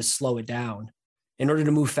 we need to slow it down. In order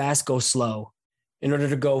to move fast, go slow. In order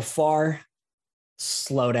to go far,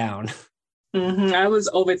 slow down. I was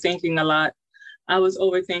overthinking a lot. I was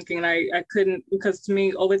overthinking. I couldn't, because to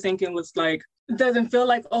me, overthinking was like, it doesn't feel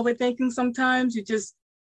like overthinking sometimes.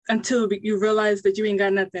 Until you realize that you ain't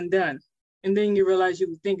got nothing done. And then you realize you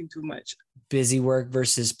were thinking too much. Busy work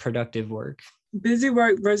versus productive work. busy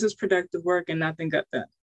work versus productive work, and nothing got done.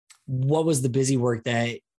 What was the busy work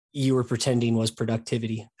that you were pretending was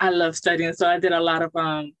productivity? I love studying. So I did a lot of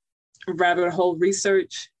rabbit hole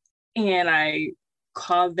research, and I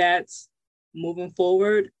called that moving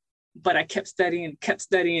forward. But I kept studying, and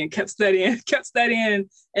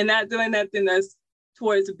not doing nothing that's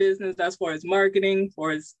towards the business, as far as marketing,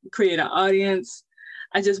 towards creating an audience.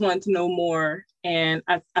 I just wanted to know more. And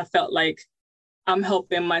I felt like I'm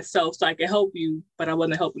helping myself so I can help you, but I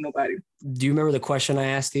wasn't helping nobody. Do you remember the question I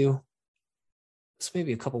asked you? It's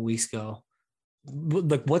maybe a couple of weeks ago.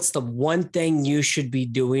 Like, what's the one thing you should be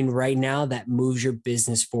doing right now that moves your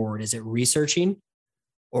business forward? Is it researching?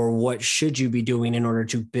 Or what should you be doing in order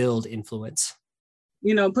to build influence?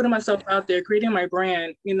 Putting myself out there, creating my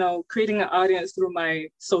brand, creating an audience through my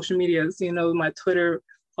social medias, my Twitter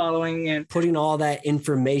following, and putting all that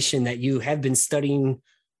information that you have been studying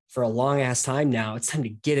for a long ass time now. It's time to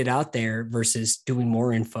get it out there versus doing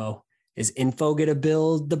more info. Is info going to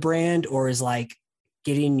build the brand, or is like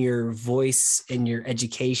getting your voice and your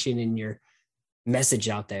education and your message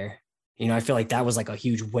out there? I feel like that was like a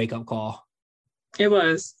huge wake up call. It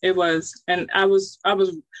was. And I was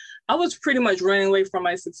pretty much running away from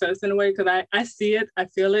my success in a way, because I see it, I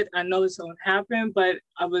feel it, I know it's going to happen, but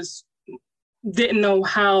didn't know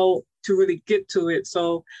how to really get to it.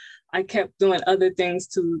 So I kept doing other things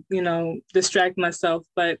to, distract myself,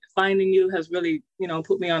 but finding you has really,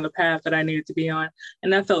 put me on the path that I needed to be on.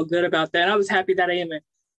 And I felt good about that. And I was happy that I even,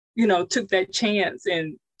 took that chance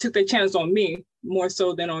on me, more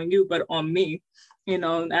so than on you, but on me.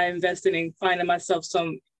 I invested in finding myself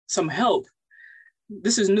some help.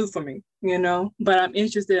 This is new for me, but I'm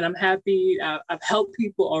interested. I'm happy. I've helped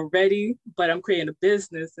people already, but I'm creating a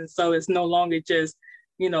business. And so it's no longer just,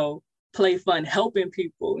 play fun helping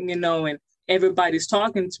people, and everybody's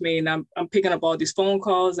talking to me, and I'm picking up all these phone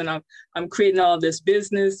calls, and I'm creating all this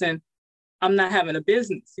business, and I'm not having a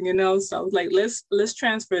business, so I was like, let's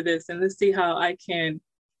transfer this and let's see how I can,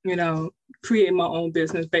 create my own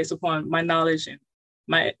business based upon my knowledge and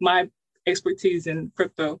my expertise in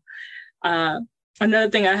crypto. Another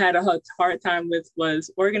thing I had a hard time with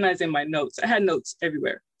was organizing my notes. I had notes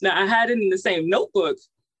everywhere. Now I had it in the same notebook,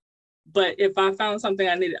 but if I found something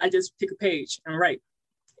I needed, I just pick a page and write.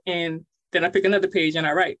 And then I pick another page and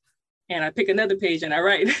I write. And I pick another page and I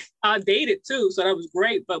write. I date it too, so that was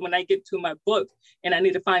great. But when I get to my book and I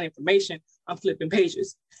need to find information, I'm flipping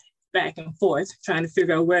pages back and forth, trying to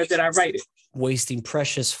figure out where did I write it. Wasting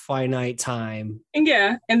precious finite time. And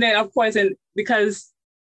yeah, and then of course, and because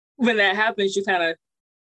when that happens, you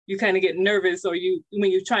kind of get nervous, or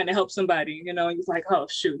when you're trying to help somebody, you're like, oh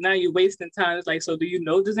shoot, now you're wasting time. It's like, so do you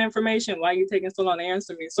know this information? Why are you taking so long to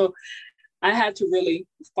answer me? So I had to really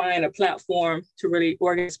find a platform to really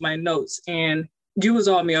organize my notes, and you was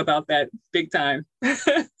on me about that big time.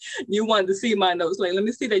 You wanted to see my notes, like, let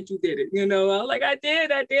me see that you did it. I was like, I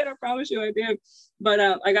did, I promise you I did. But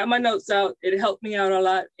I got my notes out. It helped me out a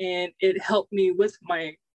lot, and it helped me with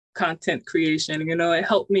my content creation. It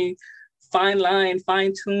helped me fine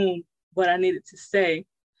tune what I needed to say.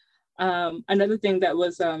 Another thing that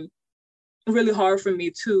was really hard for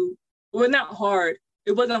me too, well, not hard,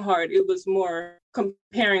 it wasn't hard, it was more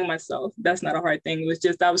comparing myself. That's not a hard thing. It was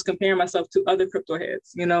just I was comparing myself to other crypto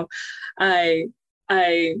heads.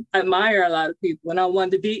 I admire a lot of people, and I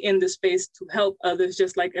wanted to be in this space to help others,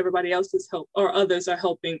 just like everybody else is or others are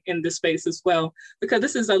helping in this space as well, because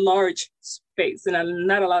this is a large space, and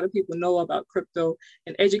not a lot of people know about crypto,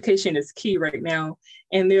 and education is key right now.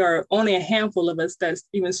 And there are only a handful of us that's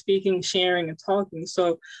even speaking, sharing, and talking.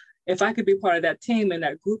 So if I could be part of that team and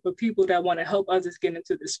that group of people that want to help others get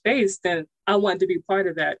into the space, then I wanted to be part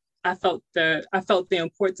of that. I felt the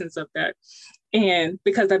importance of that. And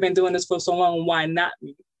because I've been doing this for so long, why not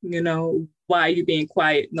me? Why are you being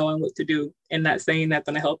quiet, knowing what to do and not saying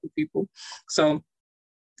nothing to help people? So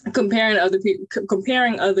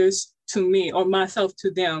comparing others to me or myself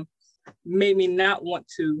to them made me not want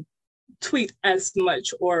to tweet as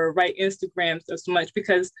much or write Instagrams as much,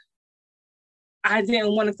 because I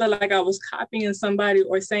didn't want to feel like I was copying somebody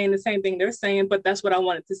or saying the same thing they're saying, but that's what I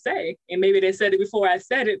wanted to say. And maybe they said it before I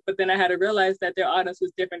said it, but then I had to realize that their audience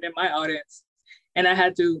was different than my audience. And I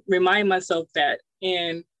had to remind myself that.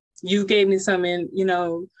 And you gave me some,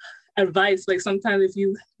 advice. Like sometimes if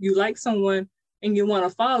you like someone and you want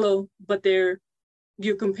to follow, but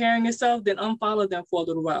you're comparing yourself, then unfollow them for a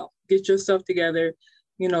little while. Get yourself together,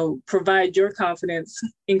 provide your confidence,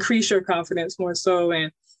 increase your confidence more so,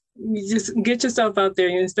 and you just get yourself out there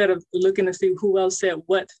instead of looking to see who else said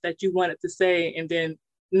what that you wanted to say and then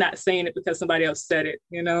not saying it because somebody else said it,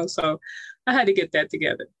 So I had to get that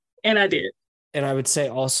together, and I did. And I would say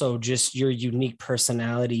also just your unique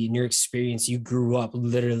personality and your experience. You grew up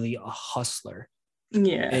literally a hustler.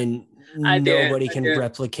 Yeah. And I nobody did. can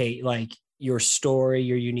replicate like your story,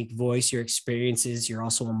 your unique voice, your experiences. You're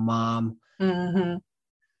also a mom. Mm-hmm.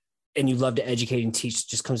 And you love to educate and teach,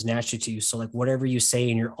 just comes naturally to you. So like whatever you say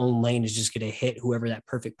in your own lane is just going to hit whoever that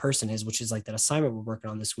perfect person is, which is like that assignment we're working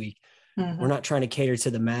on this week. Mm-hmm. We're not trying to cater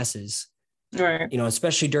to the masses. Right. You know,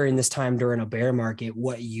 especially during this time, during a bear market,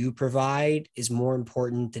 what you provide is more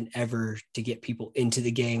important than ever to get people into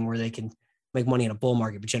the game where they can make money in a bull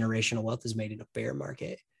market, but generational wealth is made in a bear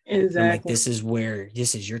market. Exactly. And I'm like,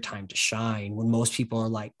 this is your time to shine. When most people are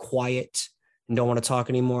like quiet and don't want to talk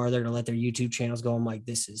anymore, they're going to let their YouTube channels go. I'm like,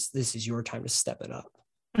 this is your time to step it up.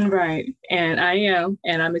 Right. And I am,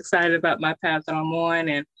 and I'm excited about my path that I'm on.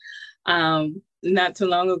 And not too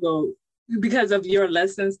long ago, because of your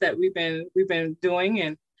lessons that we've been doing,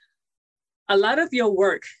 and a lot of your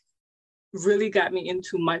work really got me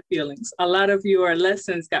into my feelings. A lot of your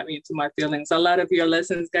lessons got me into my feelings. A lot of your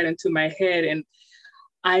lessons got into my head, and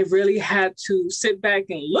I really had to sit back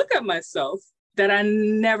and look at myself that I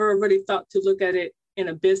never really thought to look at it in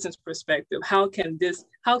a business perspective. How can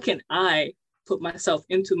I put myself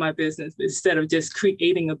into my business instead of just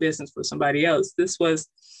creating a business for somebody else? This was,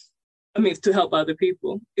 to help other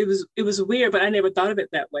people. It was weird, but I never thought of it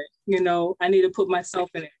that way. You know, I need to put myself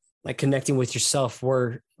in it. Like connecting with yourself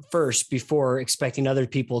first before expecting other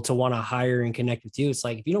people to want to hire and connect with you. It's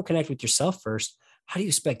like, if you don't connect with yourself first, how do you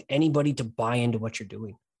expect anybody to buy into what you're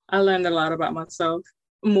doing? I learned a lot about myself,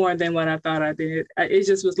 more than what I thought I did. It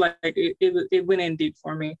just was like, it went in deep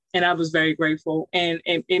for me, and I was very grateful, and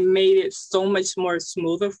it made it so much more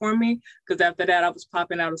smoother for me, because after that I was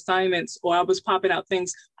popping out assignments, or I was popping out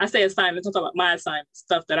things. I say assignments, I'm talking about my assignments,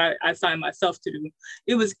 stuff that I assigned myself to do.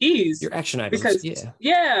 It was ease. Your action items.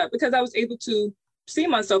 Because I was able to see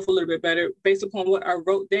myself a little bit better based upon what I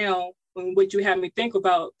wrote down and what you had me think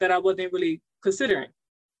about that I wasn't really considering.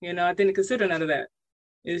 You know, I didn't consider none of that.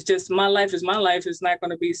 It's just my life is my life. It's not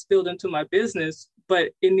going to be spilled into my business,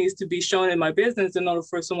 but it needs to be shown in my business in order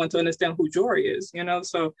for someone to understand who Jory is, you know?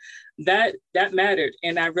 So that mattered.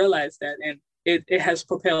 And I realized that, and it has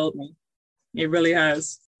propelled me. It really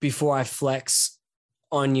has. Before I flex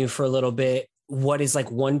on you for a little bit, what is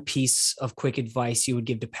like one piece of quick advice you would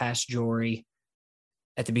give to past Jory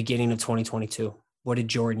at the beginning of 2022? What did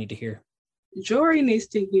Jory need to hear? Jory needs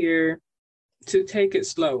to hear to take it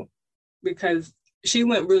slow, because she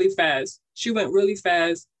went really fast.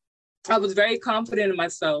 I was very confident in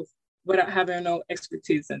myself without having no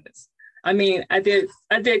expertise in this. I mean, I did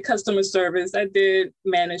customer service, I did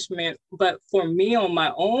management, but for me on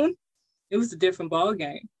my own, it was a different ball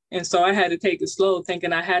game. And so I had to take it slow,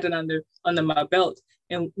 thinking I had it under my belt.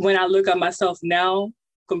 And when I look at myself now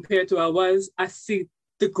compared to I see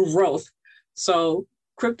the growth. So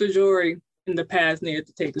Crypto Jory in the past needed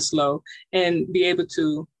to take it slow and be able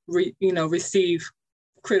to receive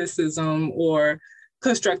criticism, or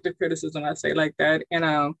constructive criticism, I say like that, and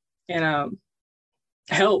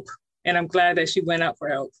help. And I'm glad that she went out for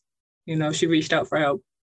help. You know, she reached out for help.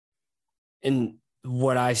 And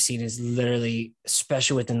what I've seen is literally,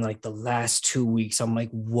 especially within like the last 2 weeks, I'm like,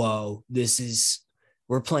 whoa,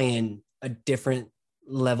 we're playing a different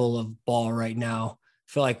level of ball right now.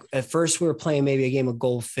 I feel like at first we were playing maybe a game of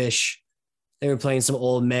Goldfish. They were playing some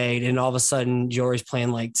Old Maid, and all of a sudden Jory's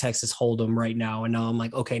playing like Texas Hold'em right now. And now I'm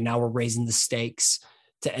like, okay, now we're raising the stakes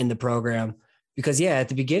to end the program. Because at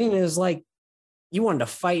the beginning it was like you wanted to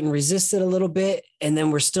fight and resist it a little bit. And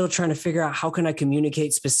then we're still trying to figure out, how can I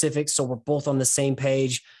communicate specifics so we're both on the same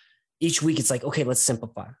page? Each week it's like, okay, let's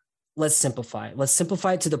simplify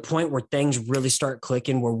it to the point where things really start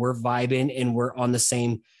clicking, where we're vibing and we're on the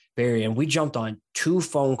same barrier. And we jumped on 2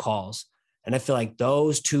 phone calls. And I feel like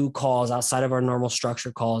those 2 calls outside of our normal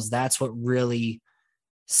structure calls, that's what really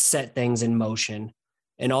set things in motion.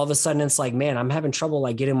 And all of a sudden it's like, man, I'm having trouble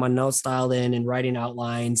like getting my notes dialed in and writing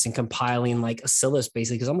outlines and compiling like a syllabus,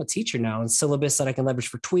 basically, because I'm a teacher now, and syllabus that I can leverage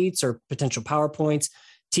for tweets or potential PowerPoints,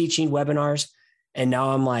 teaching webinars. And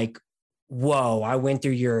now I'm like, whoa, I went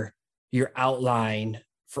through your outline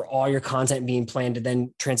for all your content being planned to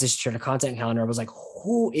then transition to a content calendar. I was like,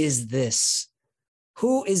 who is this?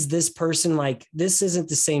 Who is this person? Like, this isn't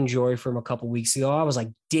the same Jory from a couple of weeks ago. I was like,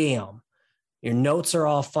 damn, your notes are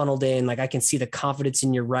all funneled in. Like, I can see the confidence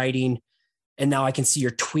in your writing. And now I can see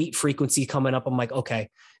your tweet frequency coming up. I'm like, okay,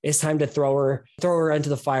 it's time to throw her into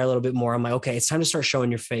the fire a little bit more. I'm like, okay, it's time to start showing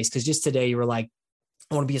your face. Cause just today you were like,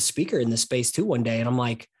 I want to be a speaker in this space too one day. And I'm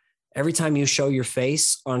like, every time you show your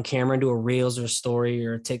face on camera and do a Reels or a story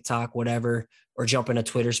or a TikTok, whatever, or jump into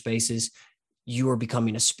Twitter Spaces, you are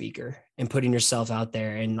becoming a speaker and putting yourself out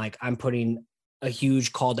there. And like, I'm putting a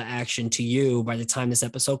huge call to action to you by the time this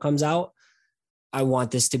episode comes out. I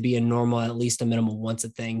want this to be a normal, at least a minimum once a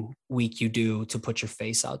thing week you do to put your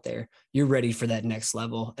face out there. You're ready for that next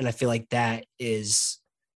level. And I feel like that is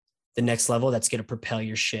the next level that's going to propel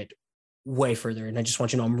your shit way further. And I just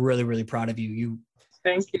want you to know, I'm really, really proud of you.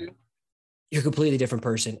 Thank you. You're a completely different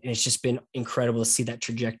person. And it's just been incredible to see that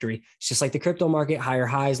trajectory. It's just like the crypto market, higher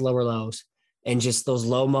highs, lower lows. And just those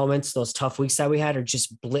low moments, those tough weeks that we had are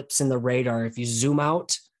just blips in the radar. If you zoom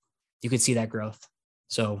out, you could see that growth.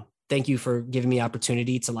 So thank you for giving me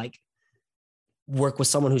opportunity to like work with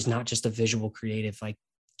someone who's not just a visual creative, like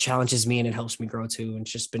challenges me and it helps me grow too. And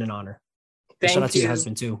it's just been an honor. Shout out to your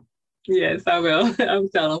husband too. Yes, I will. I'll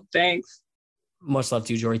tell him. Thanks. Much love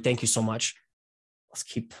to you, Jory. Thank you so much. Let's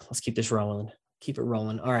keep this rolling. Keep it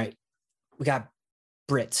rolling. All right. We got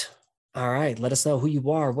Britt. All right. Let us know who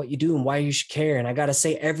you are, what you do, and why you should care. And I got to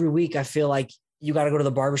say, every week, I feel like you got to go to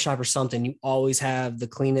the barbershop or something. You always have the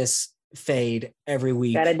cleanest fade every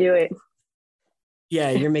week. Gotta do it. Yeah.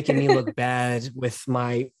 You're making me look bad with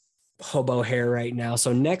my hobo hair right now.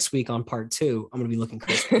 So next week on part 2, I'm going to be looking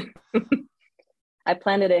crispy. I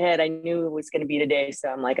planned it ahead. I knew it was going to be today. So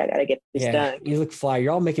I'm like, I got to get this done. You look fly.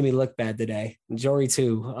 You're all making me look bad today. Jory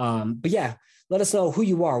too. But yeah, let us know who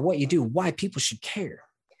you are, what you do, why people should care.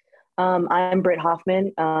 I'm Britt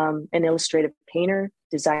Hoffman, an illustrative painter,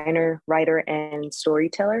 designer, writer, and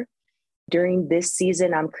storyteller. During this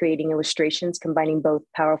season, I'm creating illustrations combining both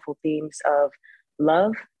powerful themes of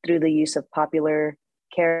love through the use of popular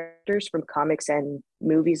characters from comics and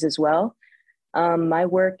movies as well. My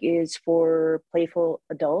work is for playful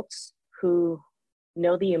adults who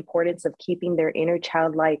know the importance of keeping their inner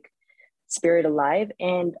childlike spirit alive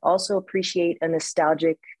and also appreciate a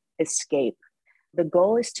nostalgic escape. The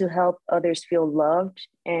goal is to help others feel loved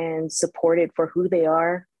and supported for who they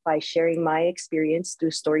are by sharing my experience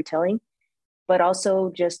through storytelling, but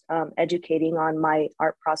also just educating on my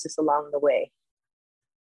art process along the way.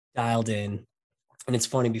 Dialed in. And it's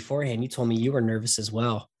funny, beforehand, you told me you were nervous as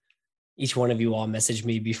well. Each one of you all messaged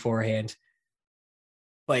me beforehand.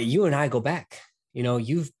 But you and I go back. You know,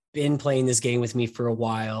 you've been playing this game with me for a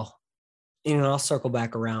while. And I'll circle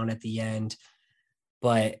back around at the end.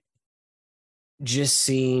 But just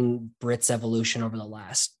seeing Britt's evolution over the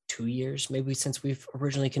last 2 years, maybe since we've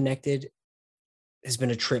originally connected, has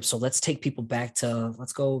been a trip. So let's take people back to,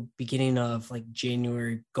 let's go beginning of like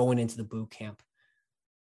January, going into the boot camp.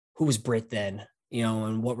 Who was Britt then? You know,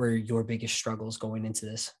 and what were your biggest struggles going into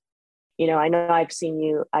this? You know, I know I've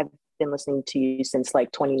been listening to you since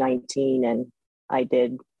like 2019, and I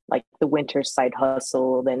did like the winter side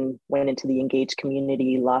hustle, then went into the engaged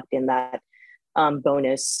community, locked in that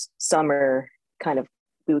bonus summer kind of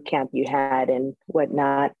boot camp you had and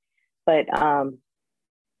whatnot. But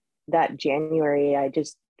that January, I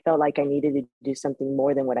just felt like I needed to do something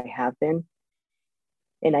more than what I have been.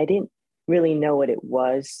 And I didn't really know what it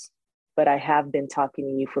was, but I have been talking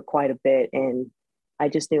to you for quite a bit, and I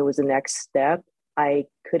just knew it was the next step. I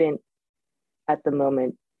couldn't at the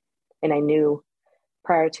moment, and I knew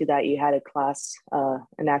prior to that you had a class,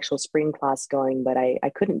 an actual spring class going, but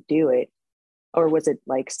I couldn't do it. Or was it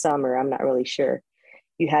like summer? I'm not really sure.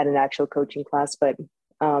 You had an actual coaching class, but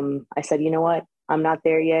I said, you know what? I'm not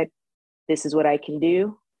there yet. This is what I can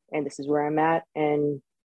do, and this is where I'm at, and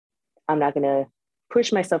I'm not going to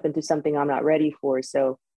push myself into something I'm not ready for.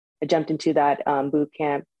 So I jumped into that boot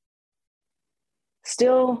camp.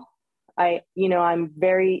 Still, I'm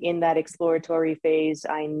very in that exploratory phase.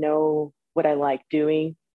 I know what I like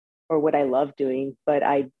doing or what I love doing, but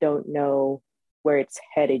I don't know where it's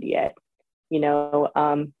headed yet,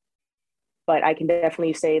 but I can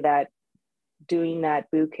definitely say that doing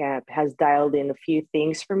that boot camp has dialed in a few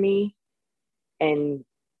things for me, and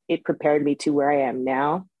it prepared me to where I am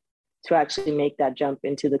now to actually make that jump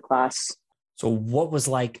into the class. So what was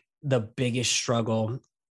like the biggest struggle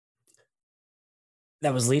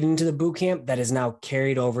that was leading to the boot camp that is now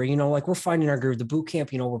carried over? Like we're finding our groove, the boot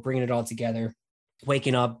camp, we're bringing it all together,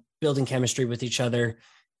 waking up, building chemistry with each other,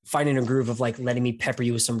 finding a groove of like letting me pepper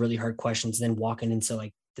you with some really hard questions, then walking into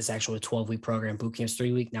like this actual 12-week program. Boot camp's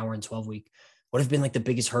 3-week. Now we're in 12-week. What have been like the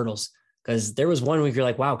biggest hurdles? Because there was one week you're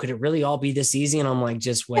like, wow, could it really all be this easy? And I'm like,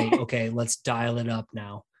 just wait. Okay, let's dial it up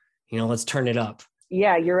now. Let's turn it up.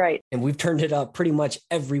 Yeah, you're right. And we've turned it up pretty much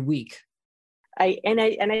every week. I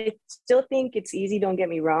still think it's easy. Don't get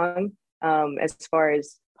me wrong. As far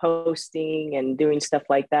as posting and doing stuff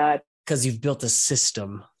like that. Because you've built a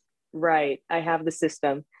system. Right. I have the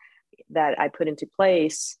system that I put into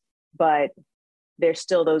place, but there's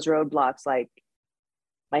still those roadblocks. Like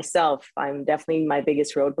myself, I'm definitely my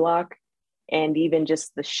biggest roadblock. And even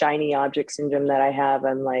just the shiny object syndrome that I have,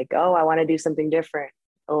 I'm like, oh, I want to do something different.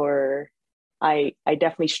 Or I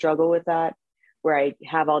definitely struggle with that, where I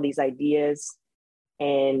have all these ideas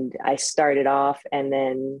and I started off and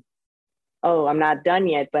then, oh, I'm not done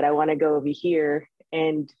yet, but I want to go over here.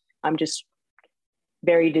 And I'm just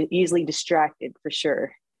very easily distracted for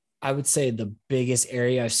sure. I would say the biggest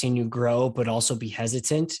area I've seen you grow, but also be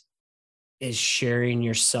hesitant, is sharing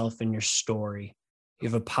yourself and your story. You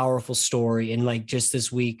have a powerful story. And like just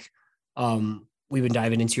this week, we've been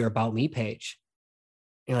diving into your About Me page.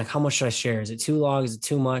 You're like, how much should I share? Is it too long? Is it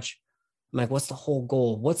too much? I'm like, what's the whole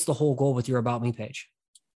goal? What's the whole goal with your About Me page?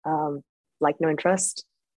 Like, know, and trust.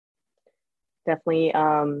 Definitely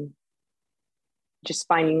just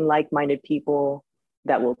finding like-minded people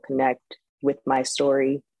that will connect with my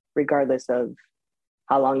story, regardless of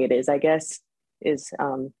how long it is, I guess, is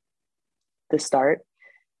the start.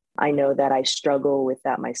 I know that I struggle with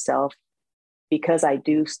that myself because I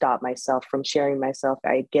do stop myself from sharing myself.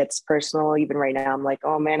 It gets personal. Even right now, I'm like,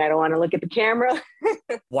 oh man, I don't want to look at the camera.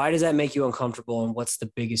 Why does that make you uncomfortable? And what's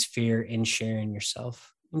the biggest fear in sharing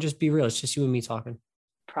yourself? And just be real. It's just you and me talking.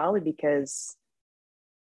 Probably because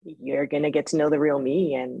you're going to get to know the real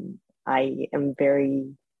me. And I am very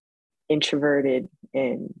introverted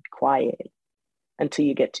and quiet until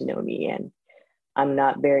you get to know me. And I'm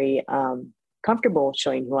not very comfortable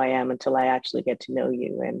showing who I am until I actually get to know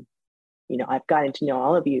you. And, you know, I've gotten to know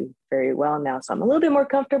all of you very well now. So I'm a little bit more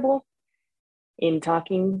comfortable in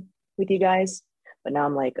talking with you guys. But now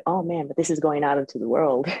I'm like, oh man, but this is going out into the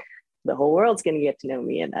world. The whole world's going to get to know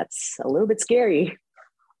me. And that's a little bit scary.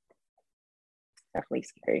 Definitely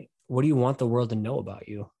scary. What do you want the world to know about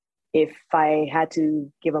you? If I had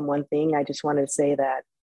to give them one thing, I just wanted to say that,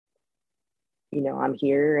 you know, I'm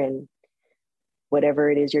here, and whatever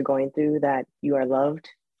it is you're going through, that you are loved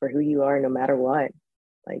for who you are, no matter what.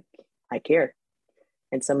 Like, I care.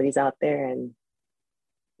 And somebody's out there, and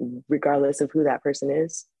regardless of who that person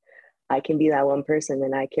is, I can be that one person,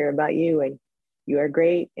 and I care about you, and you are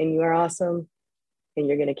great, and you are awesome, and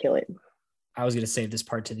you're going to kill it. I was going to save this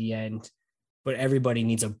part to the end, but everybody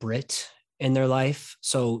needs a Brit in their life.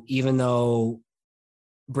 So even though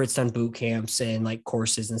Brit's done boot camps and like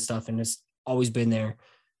courses and stuff, and it's always been there,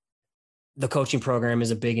 the coaching program is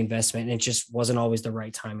a big investment, and it just wasn't always the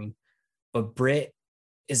right timing. But Brit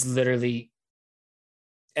is literally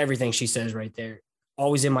everything she says right there.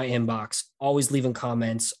 Always in my inbox, always leaving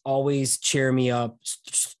comments, always cheering me up,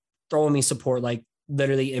 throwing me support, like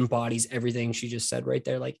literally embodies everything she just said right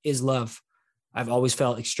there, like is love. I've always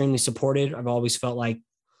felt extremely supported. I've always felt like,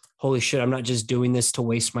 holy shit, I'm not just doing this to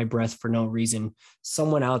waste my breath for no reason.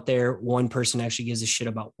 Someone out there, one person actually gives a shit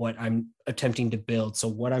about what I'm attempting to build. So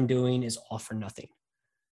what I'm doing is all for nothing.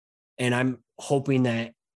 And I'm hoping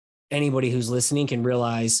that anybody who's listening can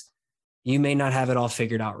realize you may not have it all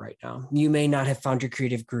figured out right now. You may not have found your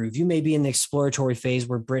creative groove. You may be in the exploratory phase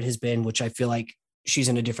where Brit has been, which I feel like she's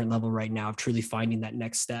in a different level right now of truly finding that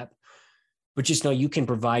next step. But just know you can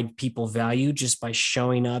provide people value just by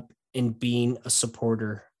showing up and being a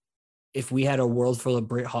supporter. If we had a world full of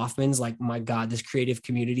Brit Hoffmans, like, my God, this creative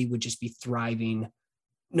community would just be thriving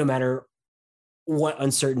no matter what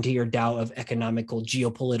uncertainty or doubt of economical,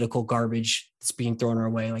 geopolitical garbage that's being thrown our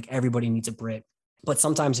way. Like, everybody needs a Brit. But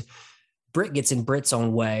sometimes Brit gets in Brit's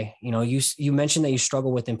own way. You know, you mentioned that you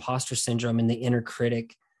struggle with imposter syndrome and the inner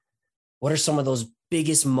critic. What are some of those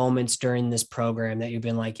biggest moments during this program that you've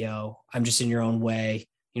been like, yo, I'm just in your own way?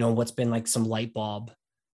 You know, what's been like some light bulb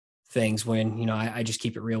things when, you know, I just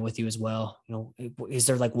keep it real with you as well. You know, is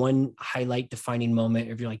there like one highlight defining moment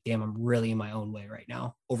if you're like, damn, I'm really in my own way right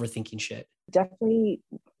now, overthinking shit? Definitely.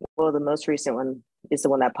 Well, the most recent one is the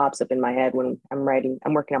one that pops up in my head when I'm working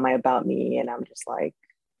on my About Me, and I'm just like,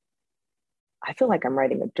 I feel like I'm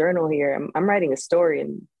writing a journal here. I'm writing a story,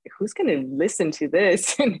 and who's going to listen to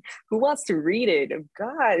this? And who wants to read it?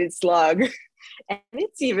 God, it's long. And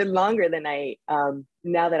it's even longer than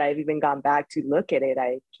now that I've even gone back to look at it,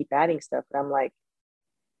 I keep adding stuff. And I'm like,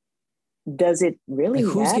 does it really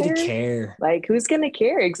like, who's matter? going to care? Like, who's going to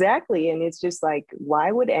care? Exactly. And it's just like,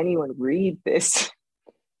 why would anyone read this?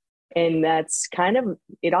 And that's kind of,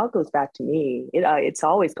 it all goes back to me. It's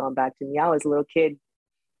always gone back to me. I was a little kid.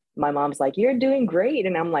 My mom's like, you're doing great.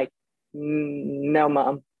 And I'm like, no,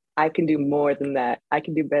 Mom, I can do more than that. I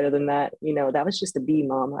can do better than that. You know, that was just a B,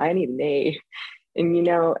 Mom. I need an A.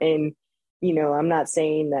 And, I'm not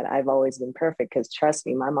saying that I've always been perfect, because trust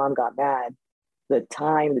me, my mom got mad the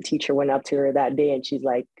time the teacher went up to her that day, and she's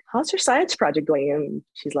like, how's your science project going? And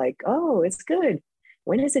she's like, oh, it's good.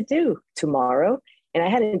 When is it due? Tomorrow. And I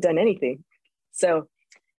hadn't done anything. So,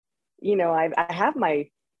 I have my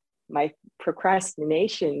my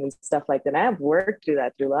procrastination and stuff like that. I've worked through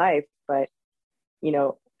that through life, but you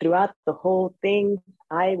know, throughout the whole thing,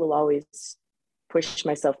 I will always push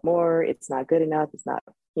myself more. It's not good enough. It's not,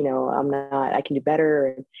 you know, I can do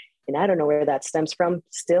better. And I don't know where that stems from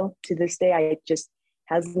still to this day. I just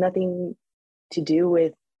has nothing to do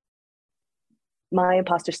with my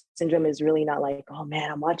imposter syndrome. Is really not like, oh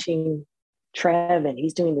man, I'm watching Trev and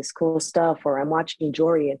he's doing this cool stuff, or I'm watching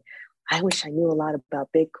Jory and I wish I knew a lot about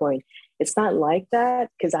Bitcoin. It's not like that,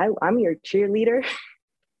 because I'm your cheerleader.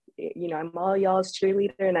 You know, I'm all y'all's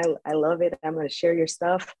cheerleader, and I love it. I'm going to share your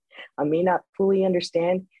stuff. I may not fully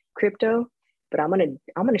understand crypto, but I'm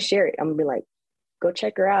gonna share it. I'm gonna be like, go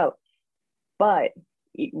check her out. But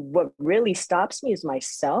what really stops me is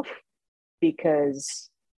myself, because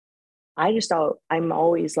I'm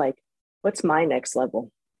always like, what's my next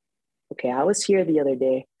level? Okay, I was here the other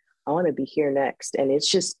day. I want to be here next, and it's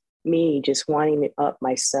just me just wanting it up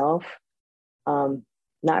myself.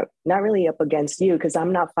 Not really up against you, because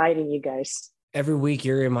I'm not fighting you guys. Every week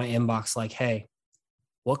you're in my inbox like, hey,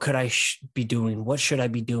 what could I be doing? What should I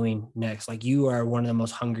be doing next? Like, you are one of the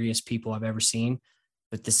most hungriest people I've ever seen.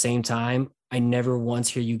 But at the same time, I never once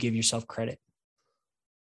hear you give yourself credit.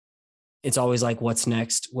 It's always like, what's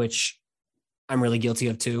next? Which I'm really guilty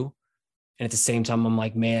of too. And at the same time, I'm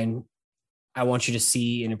like, man, I want you to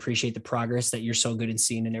see and appreciate the progress that you're so good in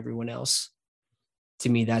seeing in everyone else. To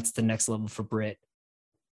me, that's the next level for Britt.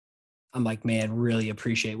 I'm like, man, really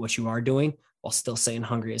appreciate what you are doing while still staying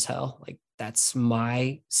hungry as hell. Like, that's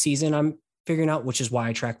my season I'm figuring out, which is why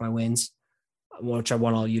I track my wins, which I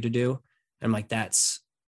want all you to do. And I'm like, that's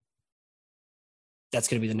going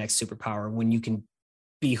to be the next superpower, when you can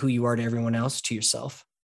be who you are to everyone else, to yourself,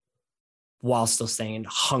 while still staying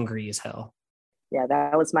hungry as hell. Yeah,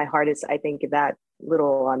 that was my hardest. I think that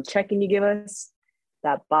little check-in you give us,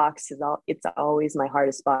 that box it's always my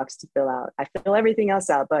hardest box to fill out. I fill everything else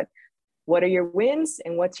out, but what are your wins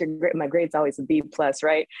and what's your grade? My grade's always a B plus,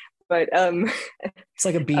 right? But it's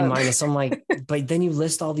like a B minus. I'm like, but then you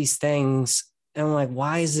list all these things and I'm like,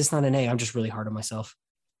 why is this not an A? I'm just really hard on myself.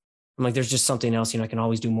 I'm like, there's just something else, I can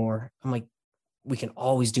always do more. I'm like, we can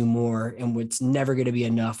always do more, and it's never going to be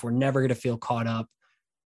enough. We're never going to feel caught up.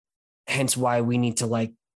 Hence why we need to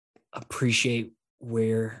like appreciate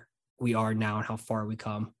where we are now and how far we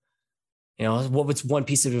come. What's one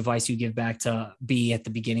piece of advice you give back to B at the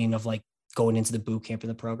beginning of like going into the boot camp in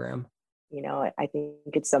the program? I think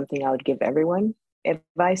it's something I would give everyone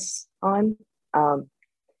advice on.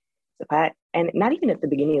 And not even at the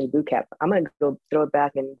beginning of the boot camp, I'm going to go throw it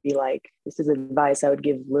back and be like, this is advice I would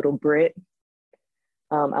give little Britt.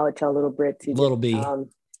 I would tell little Britt to little B,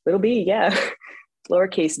 yeah,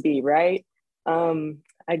 lowercase b, right?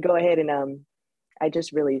 I'd go ahead and I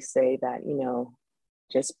just really say that,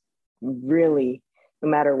 just really, no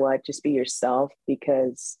matter what, just be yourself,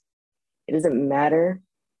 because it doesn't matter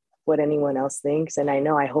what anyone else thinks. And I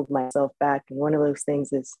know I hold myself back. And one of those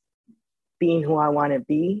things is being who I want to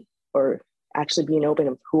be, or actually being open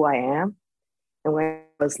of who I am. And when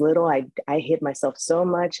I was little, I hid myself so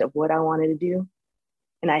much of what I wanted to do.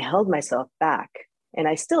 And I held myself back, and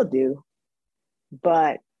I still do.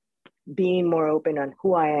 But being more open on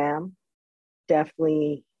who I am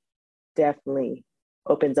definitely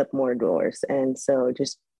opens up more doors. And so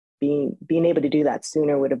just being able to do that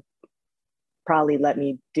sooner would have probably let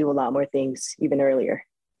me do a lot more things even earlier.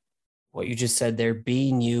 What you just said there,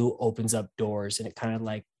 being you opens up doors, and it kind of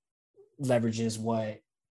like leverages what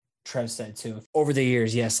Trev said too. Over the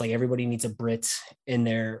years, yes, like everybody needs a Brit in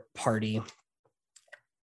their party.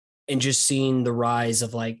 And just seeing the rise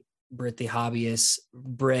of like Britt the hobbyist,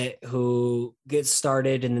 Britt who gets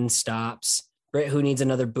started and then stops, Britt who needs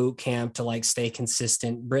another boot camp to like stay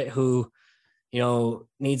consistent, Britt who,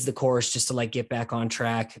 needs the course just to like get back on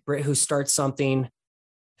track, Britt who starts something,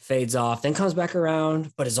 fades off, then comes back around,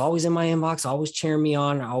 but is always in my inbox, always cheering me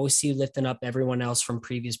on. I always see you lifting up everyone else from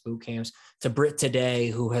previous boot camps, to Britt today,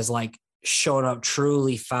 who has like shown up,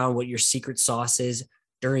 truly found what your secret sauce is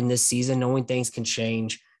during this season, knowing things can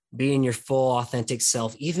change, being your full authentic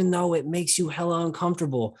self, even though it makes you hella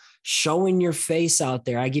uncomfortable, showing your face out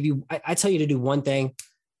there. I tell you to do one thing,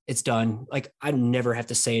 it's done. Like, I never have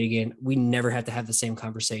to say it again. We never have to have the same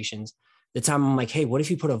conversations. The time I'm like, hey, what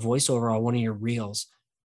if you put a voiceover on one of your reels?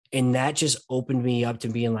 And that just opened me up to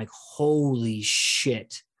being like, holy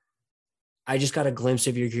shit. I just got a glimpse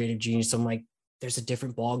of your creative genius. I'm like, there's a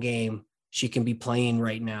different ball game she can be playing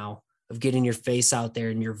right now, of getting your face out there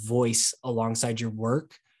and your voice alongside your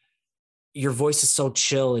work. Your voice is so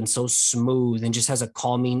chill and so smooth and just has a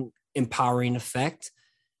calming, empowering effect.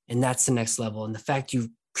 And that's the next level. And the fact you've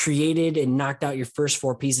created and knocked out your first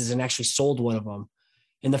 4 pieces and actually sold one of them,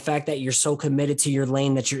 And the fact that you're so committed to your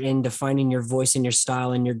lane that you're in, to finding your voice and your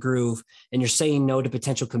style and your groove, and you're saying no to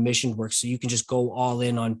potential commissioned work so you can just go all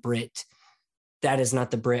in on Brit. That is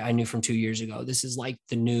not the Brit I knew from 2 years ago. This is like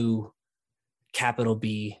the new capital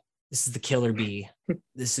B. This is the killer B.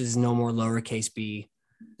 This is no more lowercase b.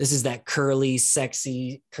 This is that curly,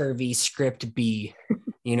 sexy, curvy script B,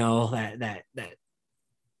 you know, that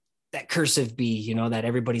cursive B, you know, that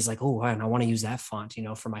everybody's like, oh, I want to use that font, you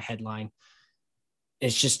know, for my headline.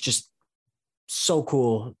 It's just so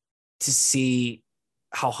cool to see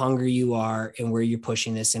how hungry you are and where you're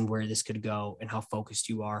pushing this and where this could go and how focused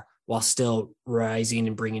you are while still rising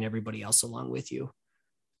and bringing everybody else along with you.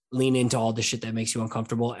 Lean into all the shit that makes you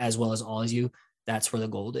uncomfortable as well as all of you. That's where the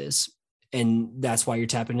gold is. And that's why you're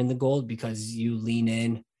tapping in the gold, because you lean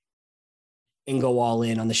in and go all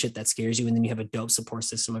in on the shit that scares you. And then you have a dope support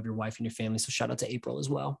system of your wife and your family. So shout out to April as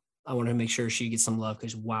well. I want to make sure she gets some love,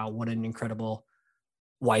 because wow, what an incredible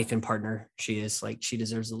wife and partner she is. Like, she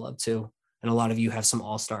deserves the love too. And a lot of you have some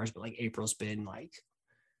all-stars, but like April's been like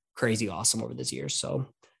crazy awesome over this year. So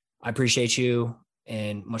I appreciate you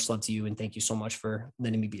and much love to you. And thank you so much for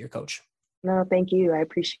letting me be your coach. No, thank you. I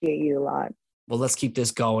appreciate you a lot. Well, let's keep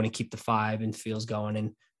this going and keep the vibe and feels going.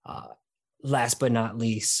 And last but not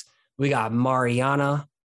least, we got Mariana,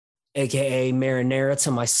 AKA Marinara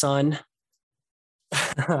to my son.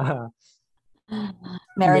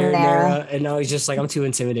 Marinara. And now he's just like, I'm too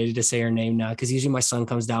intimidated to say her name now, because usually my son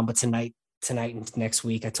comes down, but tonight and next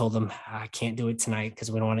week I told him I can't do it tonight because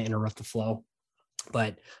we don't want to interrupt the flow.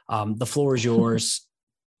 But the floor is yours.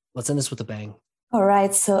 Let's end this with a bang. All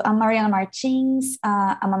right, so I'm Mariana Martins.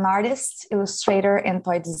 I'm an artist, illustrator, and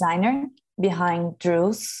toy designer behind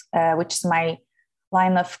Drews, which is my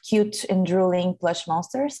line of cute and drooling plush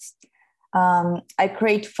monsters. I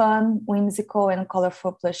create fun, whimsical, and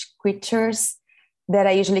colorful plush creatures that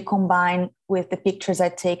I usually combine with the pictures I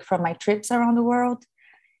take from my trips around the world.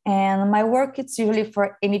 And my work is usually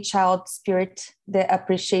for any child spirit that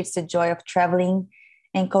appreciates the joy of traveling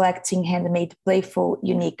and collecting handmade, playful,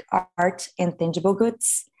 unique art and tangible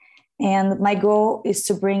goods. And my goal is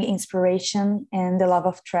to bring inspiration and the love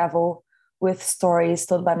of travel with stories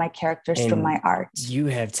told by my characters And through my art. You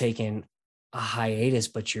have taken a hiatus,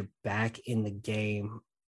 but you're back in the game.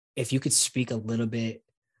 If you could speak a little bit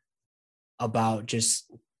about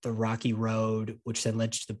just the rocky road, which then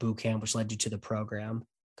led you to the boot camp, which led you to the program,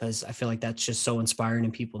 because I feel like that's just so inspiring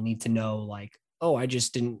and people need to know, like, oh, I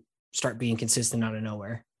just didn't start being consistent out of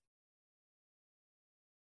nowhere.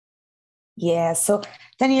 Yeah, so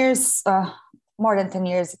 10 years, more than 10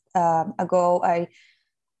 years ago, I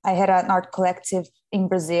had an art collective in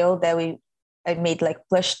Brazil that I made like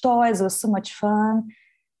plush toys. It was so much fun.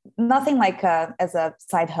 Nothing like as a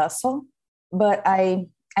side hustle, but I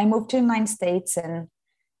moved to the United States and,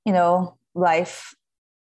 you know, life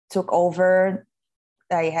took over.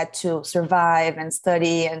 I had to survive and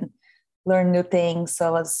study and learn new things. So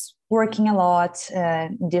I was working a lot,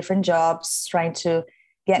 different jobs, trying to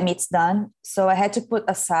get meets done. So I had to put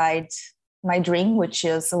aside my dream, which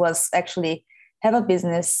was actually have a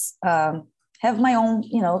business, have my own,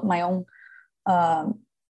 you know, my own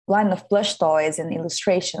line of plush toys and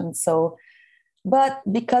illustrations. So, but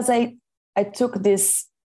because I took this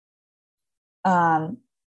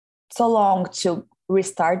so long to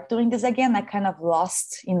restart doing this again, I kind of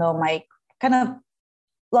lost, you know,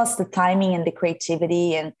 lost the timing and the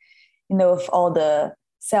creativity and, you know, of all the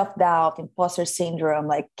self-doubt, imposter syndrome,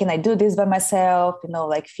 like, can I do this by myself? You know,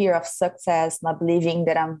 like fear of success, not believing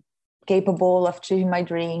that I'm capable of achieving my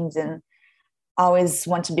dreams, and always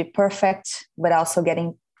want to be perfect, but also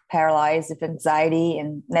getting paralyzed with anxiety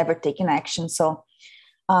and never taking action. So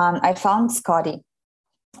I found Scotty,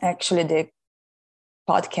 actually the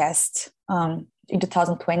podcast in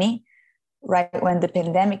 2020, right when the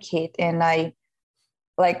pandemic hit. And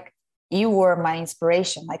you were my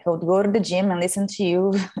inspiration. Like I would go to the gym and listen to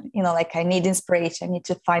you, you know, like I need inspiration. I need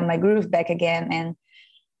to find my groove back again. And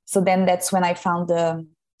so then that's when I found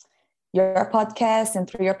your podcast, and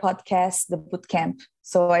through your podcast, the boot camp.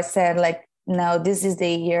 So I said, like, no, this is the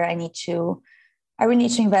year I really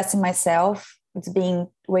need to invest in myself. It's been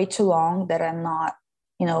way too long that I'm not,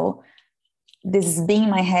 you know, this is being in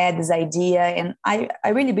my head, this idea. And I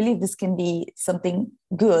really believe this can be something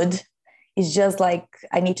good. It's just like,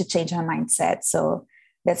 I need to change my mindset. So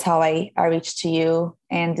that's how I reached to you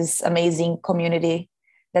and this amazing community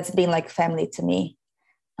that's been like family to me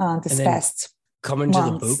this past coming months.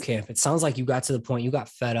 To the boot camp. It sounds like you got to the point you got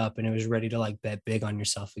fed up and it was ready to like bet big on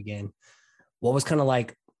yourself again. What was kind of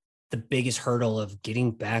like the biggest hurdle of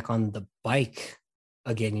getting back on the bike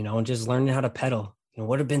again, you know, and just learning how to pedal? You know,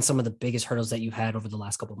 what have been some of the biggest hurdles that you had over the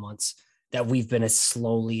last couple of months that we've been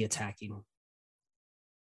slowly attacking?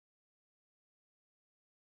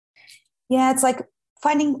 Yeah, it's like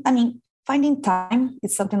finding time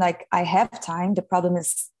is something like I have time. The problem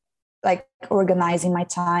is like organizing my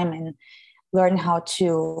time and learn how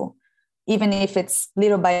to, even if it's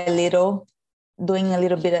little by little, doing a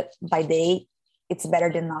little bit by day, it's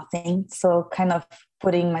better than nothing. So kind of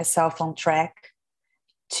putting myself on track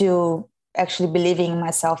to actually believing in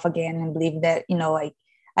myself again and believe that, like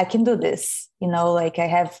I can do this, like I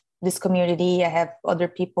have this community, I have other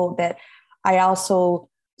people that are also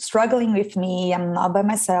struggling with me. I'm not by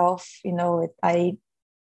myself, I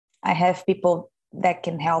have people that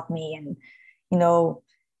can help me and,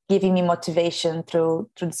 giving me motivation through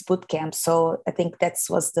this boot camp. So I think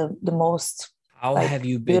was the most how have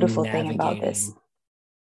you been beautiful thing about this.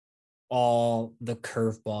 All the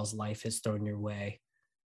curveballs life has thrown your way,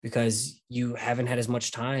 because you haven't had as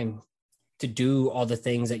much time to do all the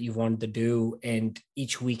things that you wanted to do. And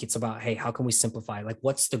each week it's about, hey, how can we simplify? Like,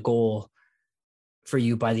 what's the goal for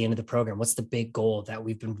you by the end of the program? What's the big goal that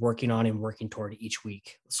we've been working on and working toward each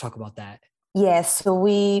week? Let's talk about that. Yes. So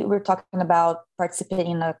we were talking about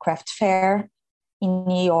participating in a craft fair in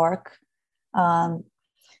New York.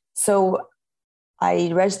 So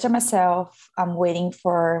I registered myself. I'm waiting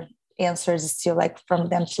for answers still, like from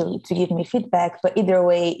them to give me feedback. But either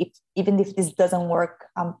way, even if this doesn't work,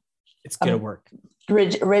 it's gonna work.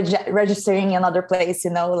 Registering another place,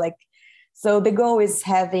 So the goal is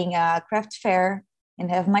having a craft fair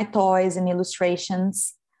and have my toys and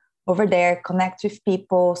illustrations over there, connect with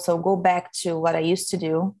people. So go back to what I used to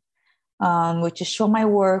do, which is show my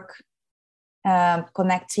work,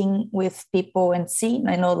 connecting with people and see,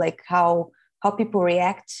 like how people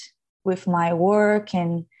react with my work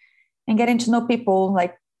and getting to know people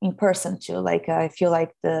like in person too. Like I feel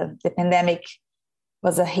like the pandemic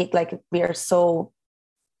was a hit, like we are so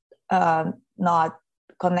not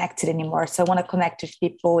connected anymore. So I want to connect with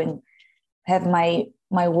people and have my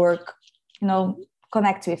work,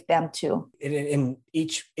 connect with them too. In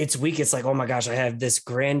each week, it's like, oh my gosh, I have this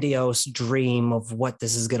grandiose dream of what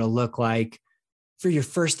this is going to look like for your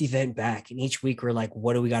first event back. And each week we're like,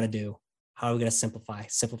 what do we got to do? How are we going to simplify?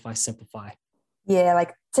 Yeah,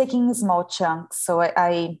 like taking small chunks. So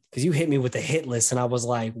I because you hit me with the hit list and I was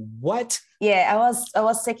like, what? Yeah, I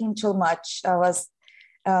was taking too much. I was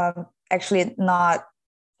actually not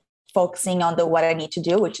focusing on what I need to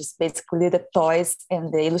do, which is basically the toys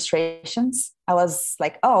and the illustrations. I was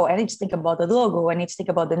like, oh, I need to think about the logo. I need to think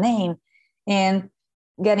about the name, and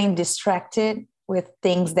getting distracted with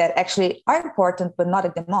things that actually are important, but not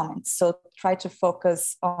at the moment. So try to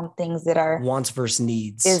focus on things that are wants versus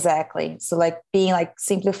needs. Exactly. So like being like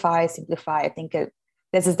simplify. I think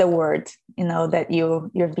this is the word, that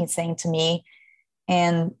you've been saying to me,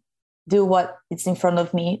 and do what is in front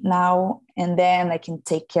of me now. And then I can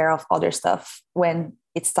take care of other stuff when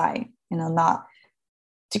it's time, not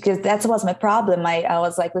because that was my problem. I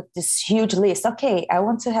was like with this huge list. Okay, I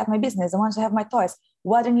want to have my business. I want to have my toys.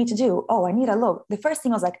 What do I need to do? Oh, I need a logo. The first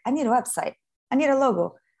thing was like, I need a website. I need a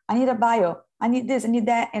logo. I need a bio. I need this, I need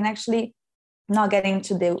that. And actually not getting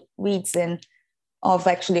into the weeds and of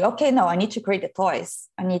actually, okay, no, I need to create the toys.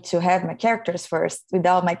 I need to have my characters first.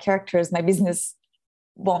 Without my characters, my business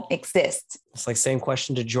won't exist. It's like same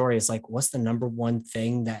question to Jory. It's like, what's the number one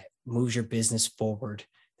thing that moves your business forward,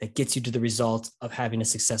 that gets you to the result of having a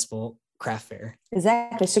successful craft fair?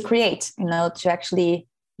 Exactly. To create, to actually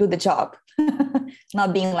do the job,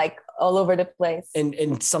 not being like all over the place.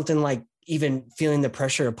 And something like even feeling the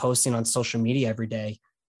pressure of posting on social media every day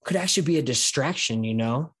could actually be a distraction,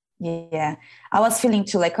 Yeah. I was feeling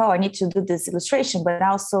too like, oh, I need to do this illustration, but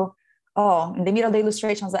also, in the middle of the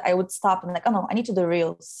illustrations, I would stop and like, oh no, I need to do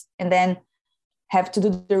reels, and then have to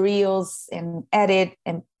do the reels and edit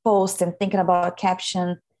and post and thinking about a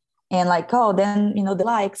caption and like, then, the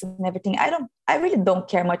likes and everything. I really don't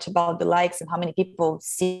care much about the likes and how many people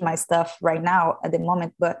see my stuff right now at the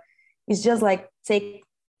moment, but it's just like take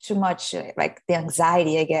too much, like the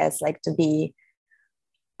anxiety, I guess, like to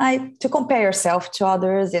compare yourself to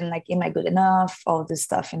others and like, am I good enough? All this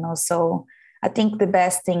stuff, So I think the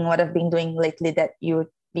best thing, what I've been doing lately that you've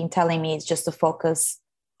been telling me, is just to focus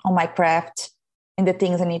on my craft and the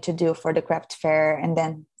things I need to do for the craft fair. And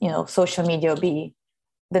then, social media will be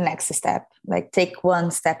the next step, like take one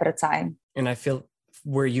step at a time. And I feel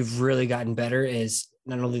where you've really gotten better is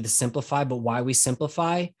not only to simplify, but why we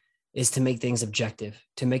simplify is to make things objective,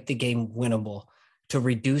 to make the game winnable, to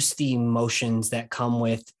reduce the emotions that come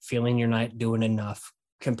with feeling you're not doing enough,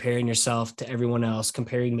 comparing yourself to everyone else,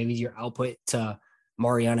 comparing maybe your output to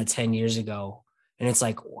Mariana 10 years ago. And it's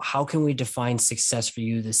like, how can we define success for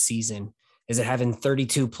you this season? Is it having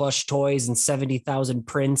 32 plush toys and 70,000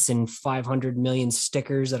 prints and 500 million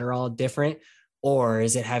stickers that are all different? Or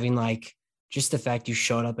is it having like just the fact you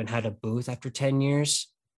showed up and had a booth after 10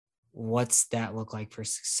 years? What's that look like for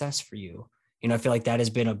success for you? You know, I feel like that has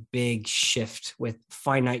been a big shift with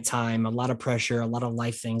finite time, a lot of pressure, a lot of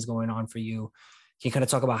life things going on for you. Can you kind of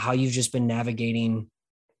talk about how you've just been navigating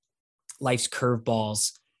life's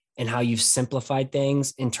curveballs and how you've simplified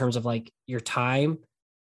things in terms of like your time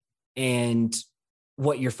and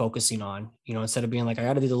what you're focusing on? You know, instead of being like, I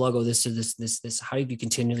got to do the logo, this or this, how have you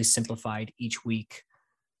continually simplified each week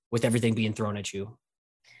with everything being thrown at you?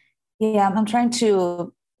 Yeah, I'm trying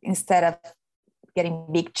to, instead of getting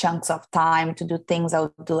big chunks of time to do things,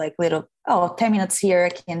 I'll do like little, 10 minutes here, I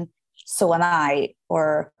can sew an eye,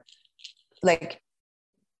 or like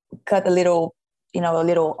cut a little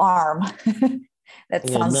arm. That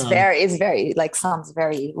sounds sounds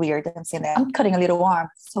very weird. I'm saying that I'm cutting a little arm,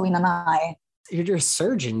 sewing an eye. You're a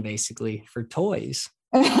surgeon basically for toys.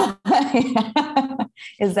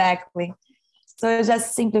 Exactly. So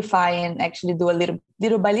just simplify and actually do a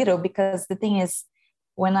little by little, because the thing is,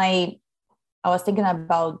 when I was thinking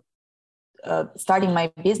about starting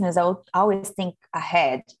my business, I would always think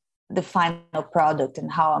ahead, the final product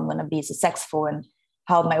and how I'm going to be successful and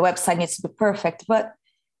how my website needs to be perfect. But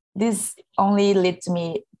this only led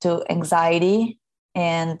me to anxiety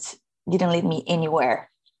and didn't lead me anywhere.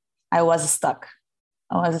 I was stuck,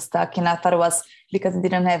 and I thought it was because I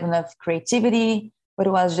didn't have enough creativity, but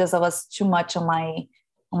it was just I was too much on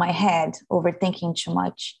my head, overthinking too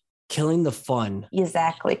much. Killing the fun.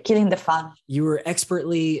 Exactly, killing the fun. You were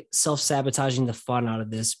expertly self-sabotaging the fun out of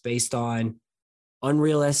this based on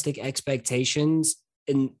unrealistic expectations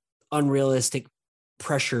and unrealistic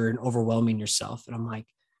pressure and overwhelming yourself. And I'm like,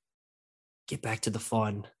 get back to the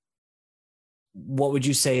fun. What would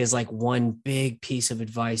you say is like one big piece of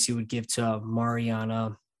advice you would give to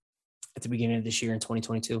Mariana at the beginning of this year in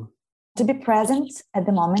 2022? To be present at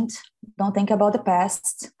the moment. Don't think about the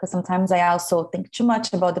past, because sometimes I also think too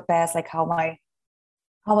much about the past, like how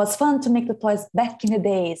was fun to make the toys back in the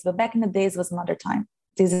days, but back in the days was another time.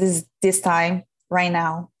 This is this time right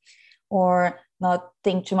now. Or not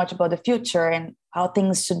think too much about the future and how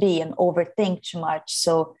things should be and overthink too much.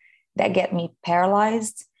 So that get me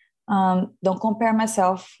paralyzed. Don't compare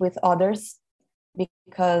myself with others,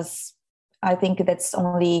 because I think that's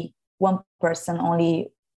only one person,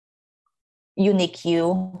 only unique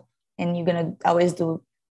you, and you're gonna always do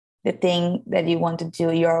the thing that you want to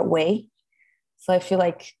do your way. So I feel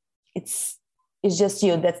like it's just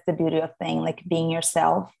you. That's the beauty of thing, like being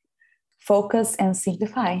yourself. Focus and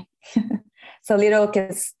simplify. So little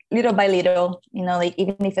by little, you know, like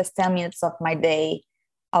even if it's 10 minutes of my day,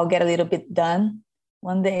 I'll get a little bit done.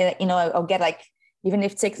 One day, you know, I'll get like, even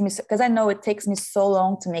if it takes me, because I know it takes me so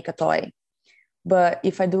long to make a toy, but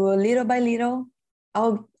if I do a little by little,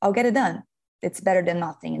 I'll get it done. It's better than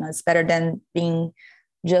nothing, you know. It's better than being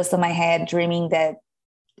just on my head dreaming that,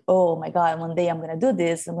 oh my God, one day I'm gonna do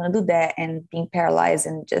this, I'm gonna do that, and being paralyzed.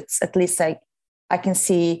 And just at least I can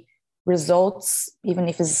see results, even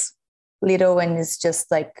if it's little, and it's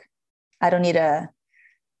just like I don't need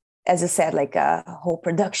as I said, like a whole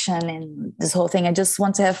production and this whole thing. I just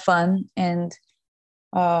want to have fun and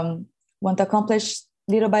want to accomplish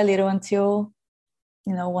little by little until,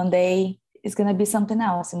 you know, one day it's going to be something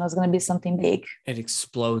else, you know, it's going to be something big. It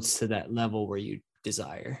explodes to that level where you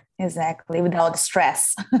desire. Exactly, without the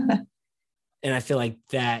stress. And I feel like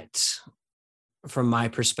that, from my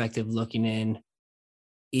perspective, looking in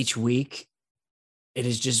each week, it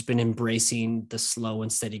has just been embracing the slow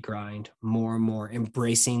and steady grind more and more,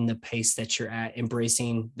 embracing the pace that you're at,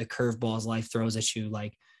 embracing the curveballs life throws at you.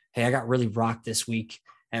 Like, hey, I got really rocked this week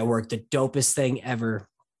at work. The dopest thing ever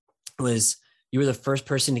was you were the first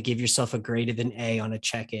person to give yourself a grade of an A on a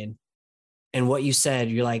check-in. And what you said,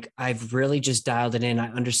 you're like, I've really just dialed it in. I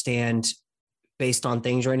understand based on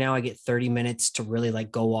things right now, I get 30 minutes to really like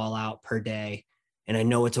go all out per day. And I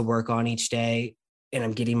know what to work on each day, and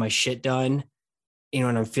I'm getting my shit done, you know,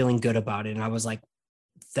 and I'm feeling good about it. And I was like,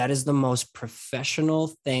 that is the most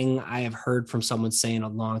professional thing I have heard from someone say in a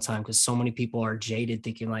long time. Cause so many people are jaded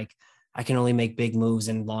thinking like, I can only make big moves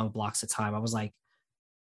in long blocks of time. I was like,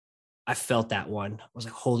 I felt that one. I was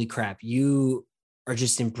like, holy crap. You are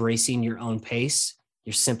just embracing your own pace.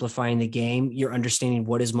 You're simplifying the game. You're understanding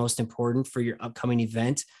what is most important for your upcoming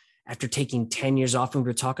event. After taking 10 years off, and we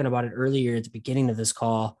were talking about it earlier at the beginning of this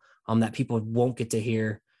call, that people won't get to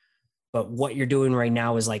hear. But what you're doing right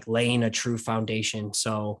now is like laying a true foundation.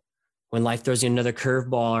 So when life throws you another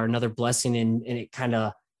curveball or another blessing and it kind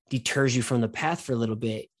of deters you from the path for a little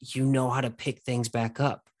bit, you know how to pick things back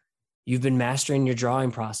up. You've been mastering your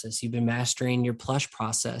drawing process. You've been mastering your plush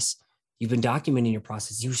process. You've been documenting your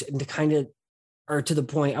process. You kind of are to the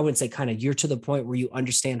point, I wouldn't say kind of, you're to the point where you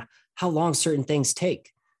understand how long certain things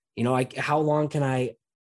take. You know, like how long can I,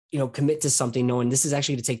 commit to something knowing this is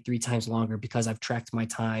actually going to take 3 times longer because I've tracked my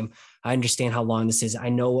time. I understand how long this is. I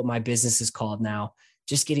know what my business is called now.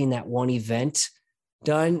 Just getting that one event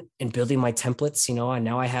done and building my templates,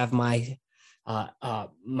 now I have my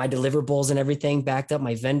deliverables and everything backed up,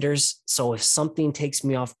 my vendors. So if something takes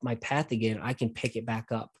me off my path again, I can pick it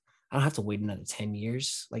back up. I don't have to wait another 10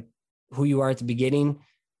 years. Like who you are at the beginning,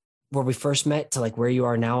 where we first met to like where you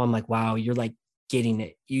are now, I'm like, wow, you're like getting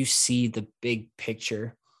it. You see the big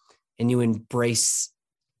picture and you embrace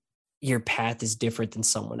your path is different than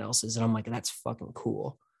someone else's. And I'm like, that's fucking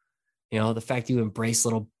cool. The fact you embrace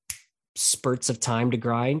little spurts of time to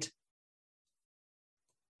grind.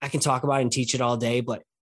 I can talk about it and teach it all day, but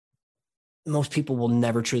most people will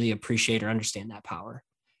never truly appreciate or understand that power.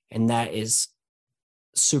 And that is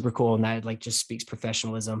super cool. And that like just speaks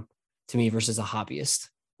professionalism to me versus a hobbyist,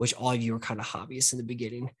 which all of you were kind of hobbyists in the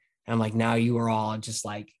beginning. And I'm like, now you are all just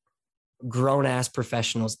like grown ass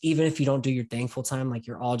professionals. Even if you don't do your thing full time, like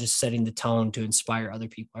you're all just setting the tone to inspire other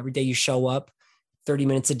people. Every day you show up 30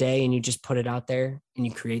 minutes a day and you just put it out there and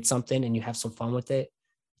you create something and you have some fun with it.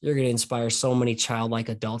 You're going to inspire so many childlike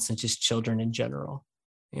adults and just children in general,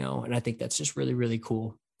 and I think that's just really, really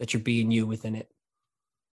cool that you're being you within it.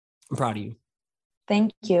 I'm proud of you.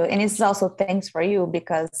 Thank you. And it's also thanks for you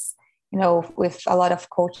because, with a lot of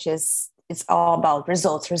coaches, it's all about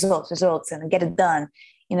results, and get it done,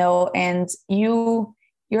 and you're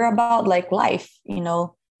about like life,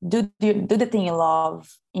 do the thing you love,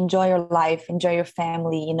 enjoy your life, enjoy your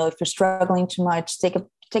family. If you're struggling too much, take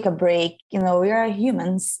a break. We are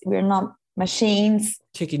humans. We're not machines.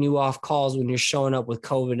 Kicking you off calls when you're showing up with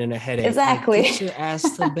COVID and a headache. Exactly. Like, get your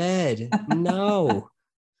ass to bed. No.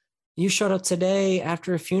 You showed up today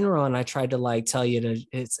after a funeral and I tried to like tell you to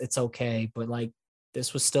it's okay, but like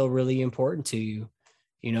this was still really important to you,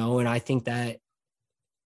 and I think that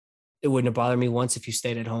it wouldn't have bothered me once if you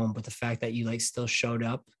stayed at home, but the fact that you like still showed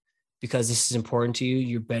up because this is important to you,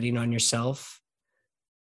 you're betting on yourself.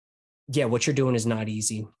 Yeah, what you're doing is not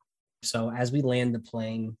easy. So as we land the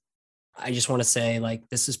plane, I just want to say like,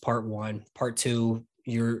 this is part 1. Part 2,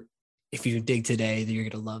 if you dig today, then you're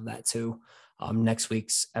going to love that too. Next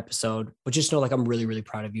week's episode, but just know like, I'm really, really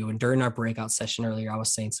proud of you. And during our breakout session earlier, I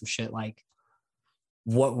was saying some shit like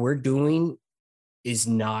what we're doing is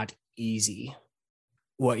not easy.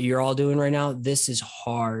 What you're all doing right now, this is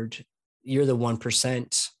hard. You're the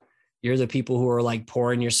 1%. You're the people who are like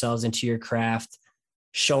pouring yourselves into your craft,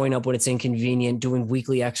 showing up when it's inconvenient, doing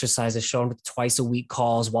weekly exercises, showing up twice a week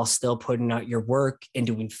calls while still putting out your work and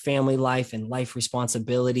doing family life and life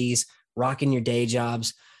responsibilities, rocking your day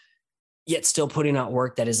jobs, yet still putting out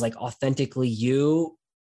work that is like authentically you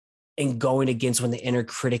and going against when the inner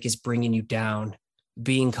critic is bringing you down,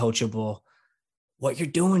 being coachable. What you're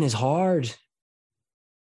doing is hard.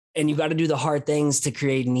 And you got to do the hard things to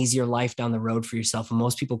create an easier life down the road for yourself. And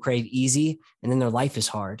most people crave easy and then their life is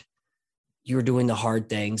hard. You're doing the hard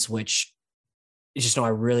things, which you just know I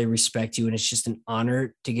really respect you. And it's just an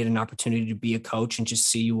honor to get an opportunity to be a coach and just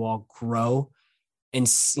see you all grow. And,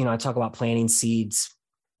 I talk about planting seeds.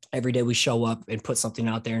 Every day we show up and put something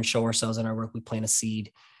out there and show ourselves in our work, we plant a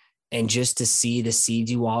seed. And just to see the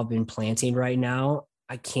seeds you all have been planting right now,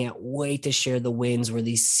 I can't wait to share the wins where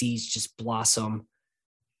these seeds just blossom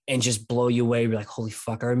and just blow you away. You're like, holy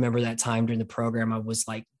fuck. I remember that time during the program, I was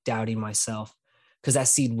like doubting myself because that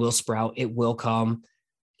seed will sprout. It will come.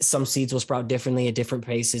 Some seeds will sprout differently at different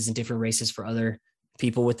paces and different races for other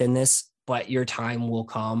people within this, but your time will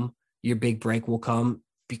come. Your big break will come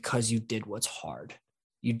because you did what's hard.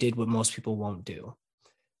 You did what most people won't do.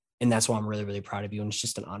 And that's why I'm really, really proud of you. And it's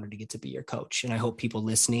just an honor to get to be your coach. And I hope people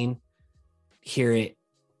listening hear it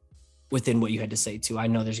within what you had to say too. I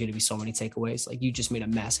know there's going to be so many takeaways. Like you just made a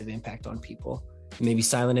massive impact on people. Maybe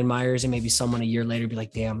silent admirers and maybe someone a year later be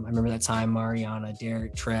like, damn, I remember that time Mariana,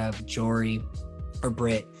 Derek, Trev, Jory, or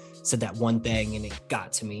Britt said that one thing and it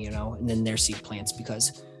got to me, and then their seed plants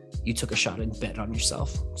because you took a shot and bet on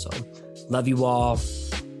yourself. So love you all.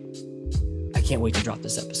 I can't wait to drop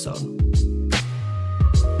this episode.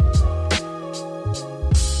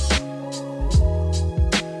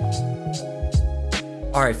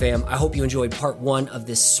 All right, fam, I hope you enjoyed part 1 of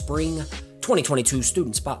this spring 2022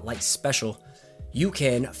 Student Spotlight special. You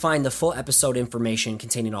can find the full episode information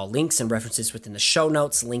containing all links and references within the show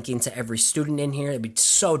notes, linking to every student in here. It'd be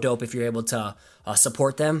so dope if you're able to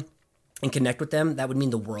support them. and connect with them, that would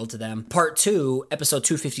mean the world to them. Part 2, episode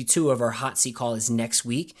 252 of our hot seat call is next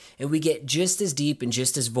week, and we get just as deep and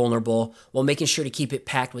just as vulnerable while making sure to keep it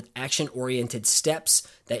packed with action-oriented steps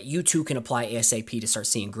that you too can apply ASAP to start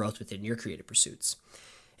seeing growth within your creative pursuits.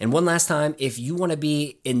 And one last time, if you want to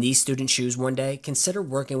be in these student shoes one day, consider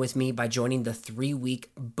working with me by joining the 3-week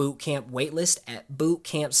bootcamp waitlist at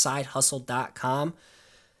bootcampsidehustle.com.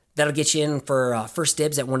 That'll get you in for first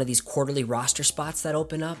dibs at one of these quarterly roster spots that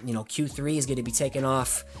open up. You know, Q3 is going to be taken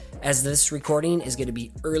off as this recording is going to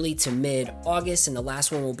be early to mid-August, and the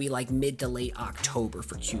last one will be like mid to late October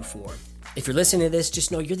for Q4. If you're listening to this,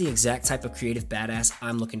 just know you're the exact type of creative badass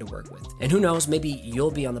I'm looking to work with. And who knows, maybe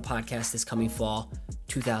you'll be on the podcast this coming fall,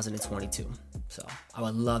 2022. So I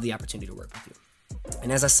would love the opportunity to work with you.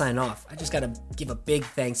 And as I sign off, I just got to give a big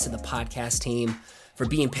thanks to the podcast team for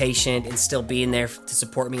being patient and still being there to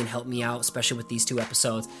support me and help me out, especially with these 2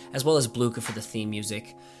 episodes, as well as Bluka for the theme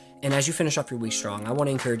music. And as you finish off your week strong, I want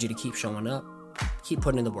to encourage you to keep showing up, keep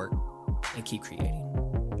putting in the work, and keep creating.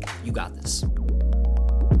 You got this.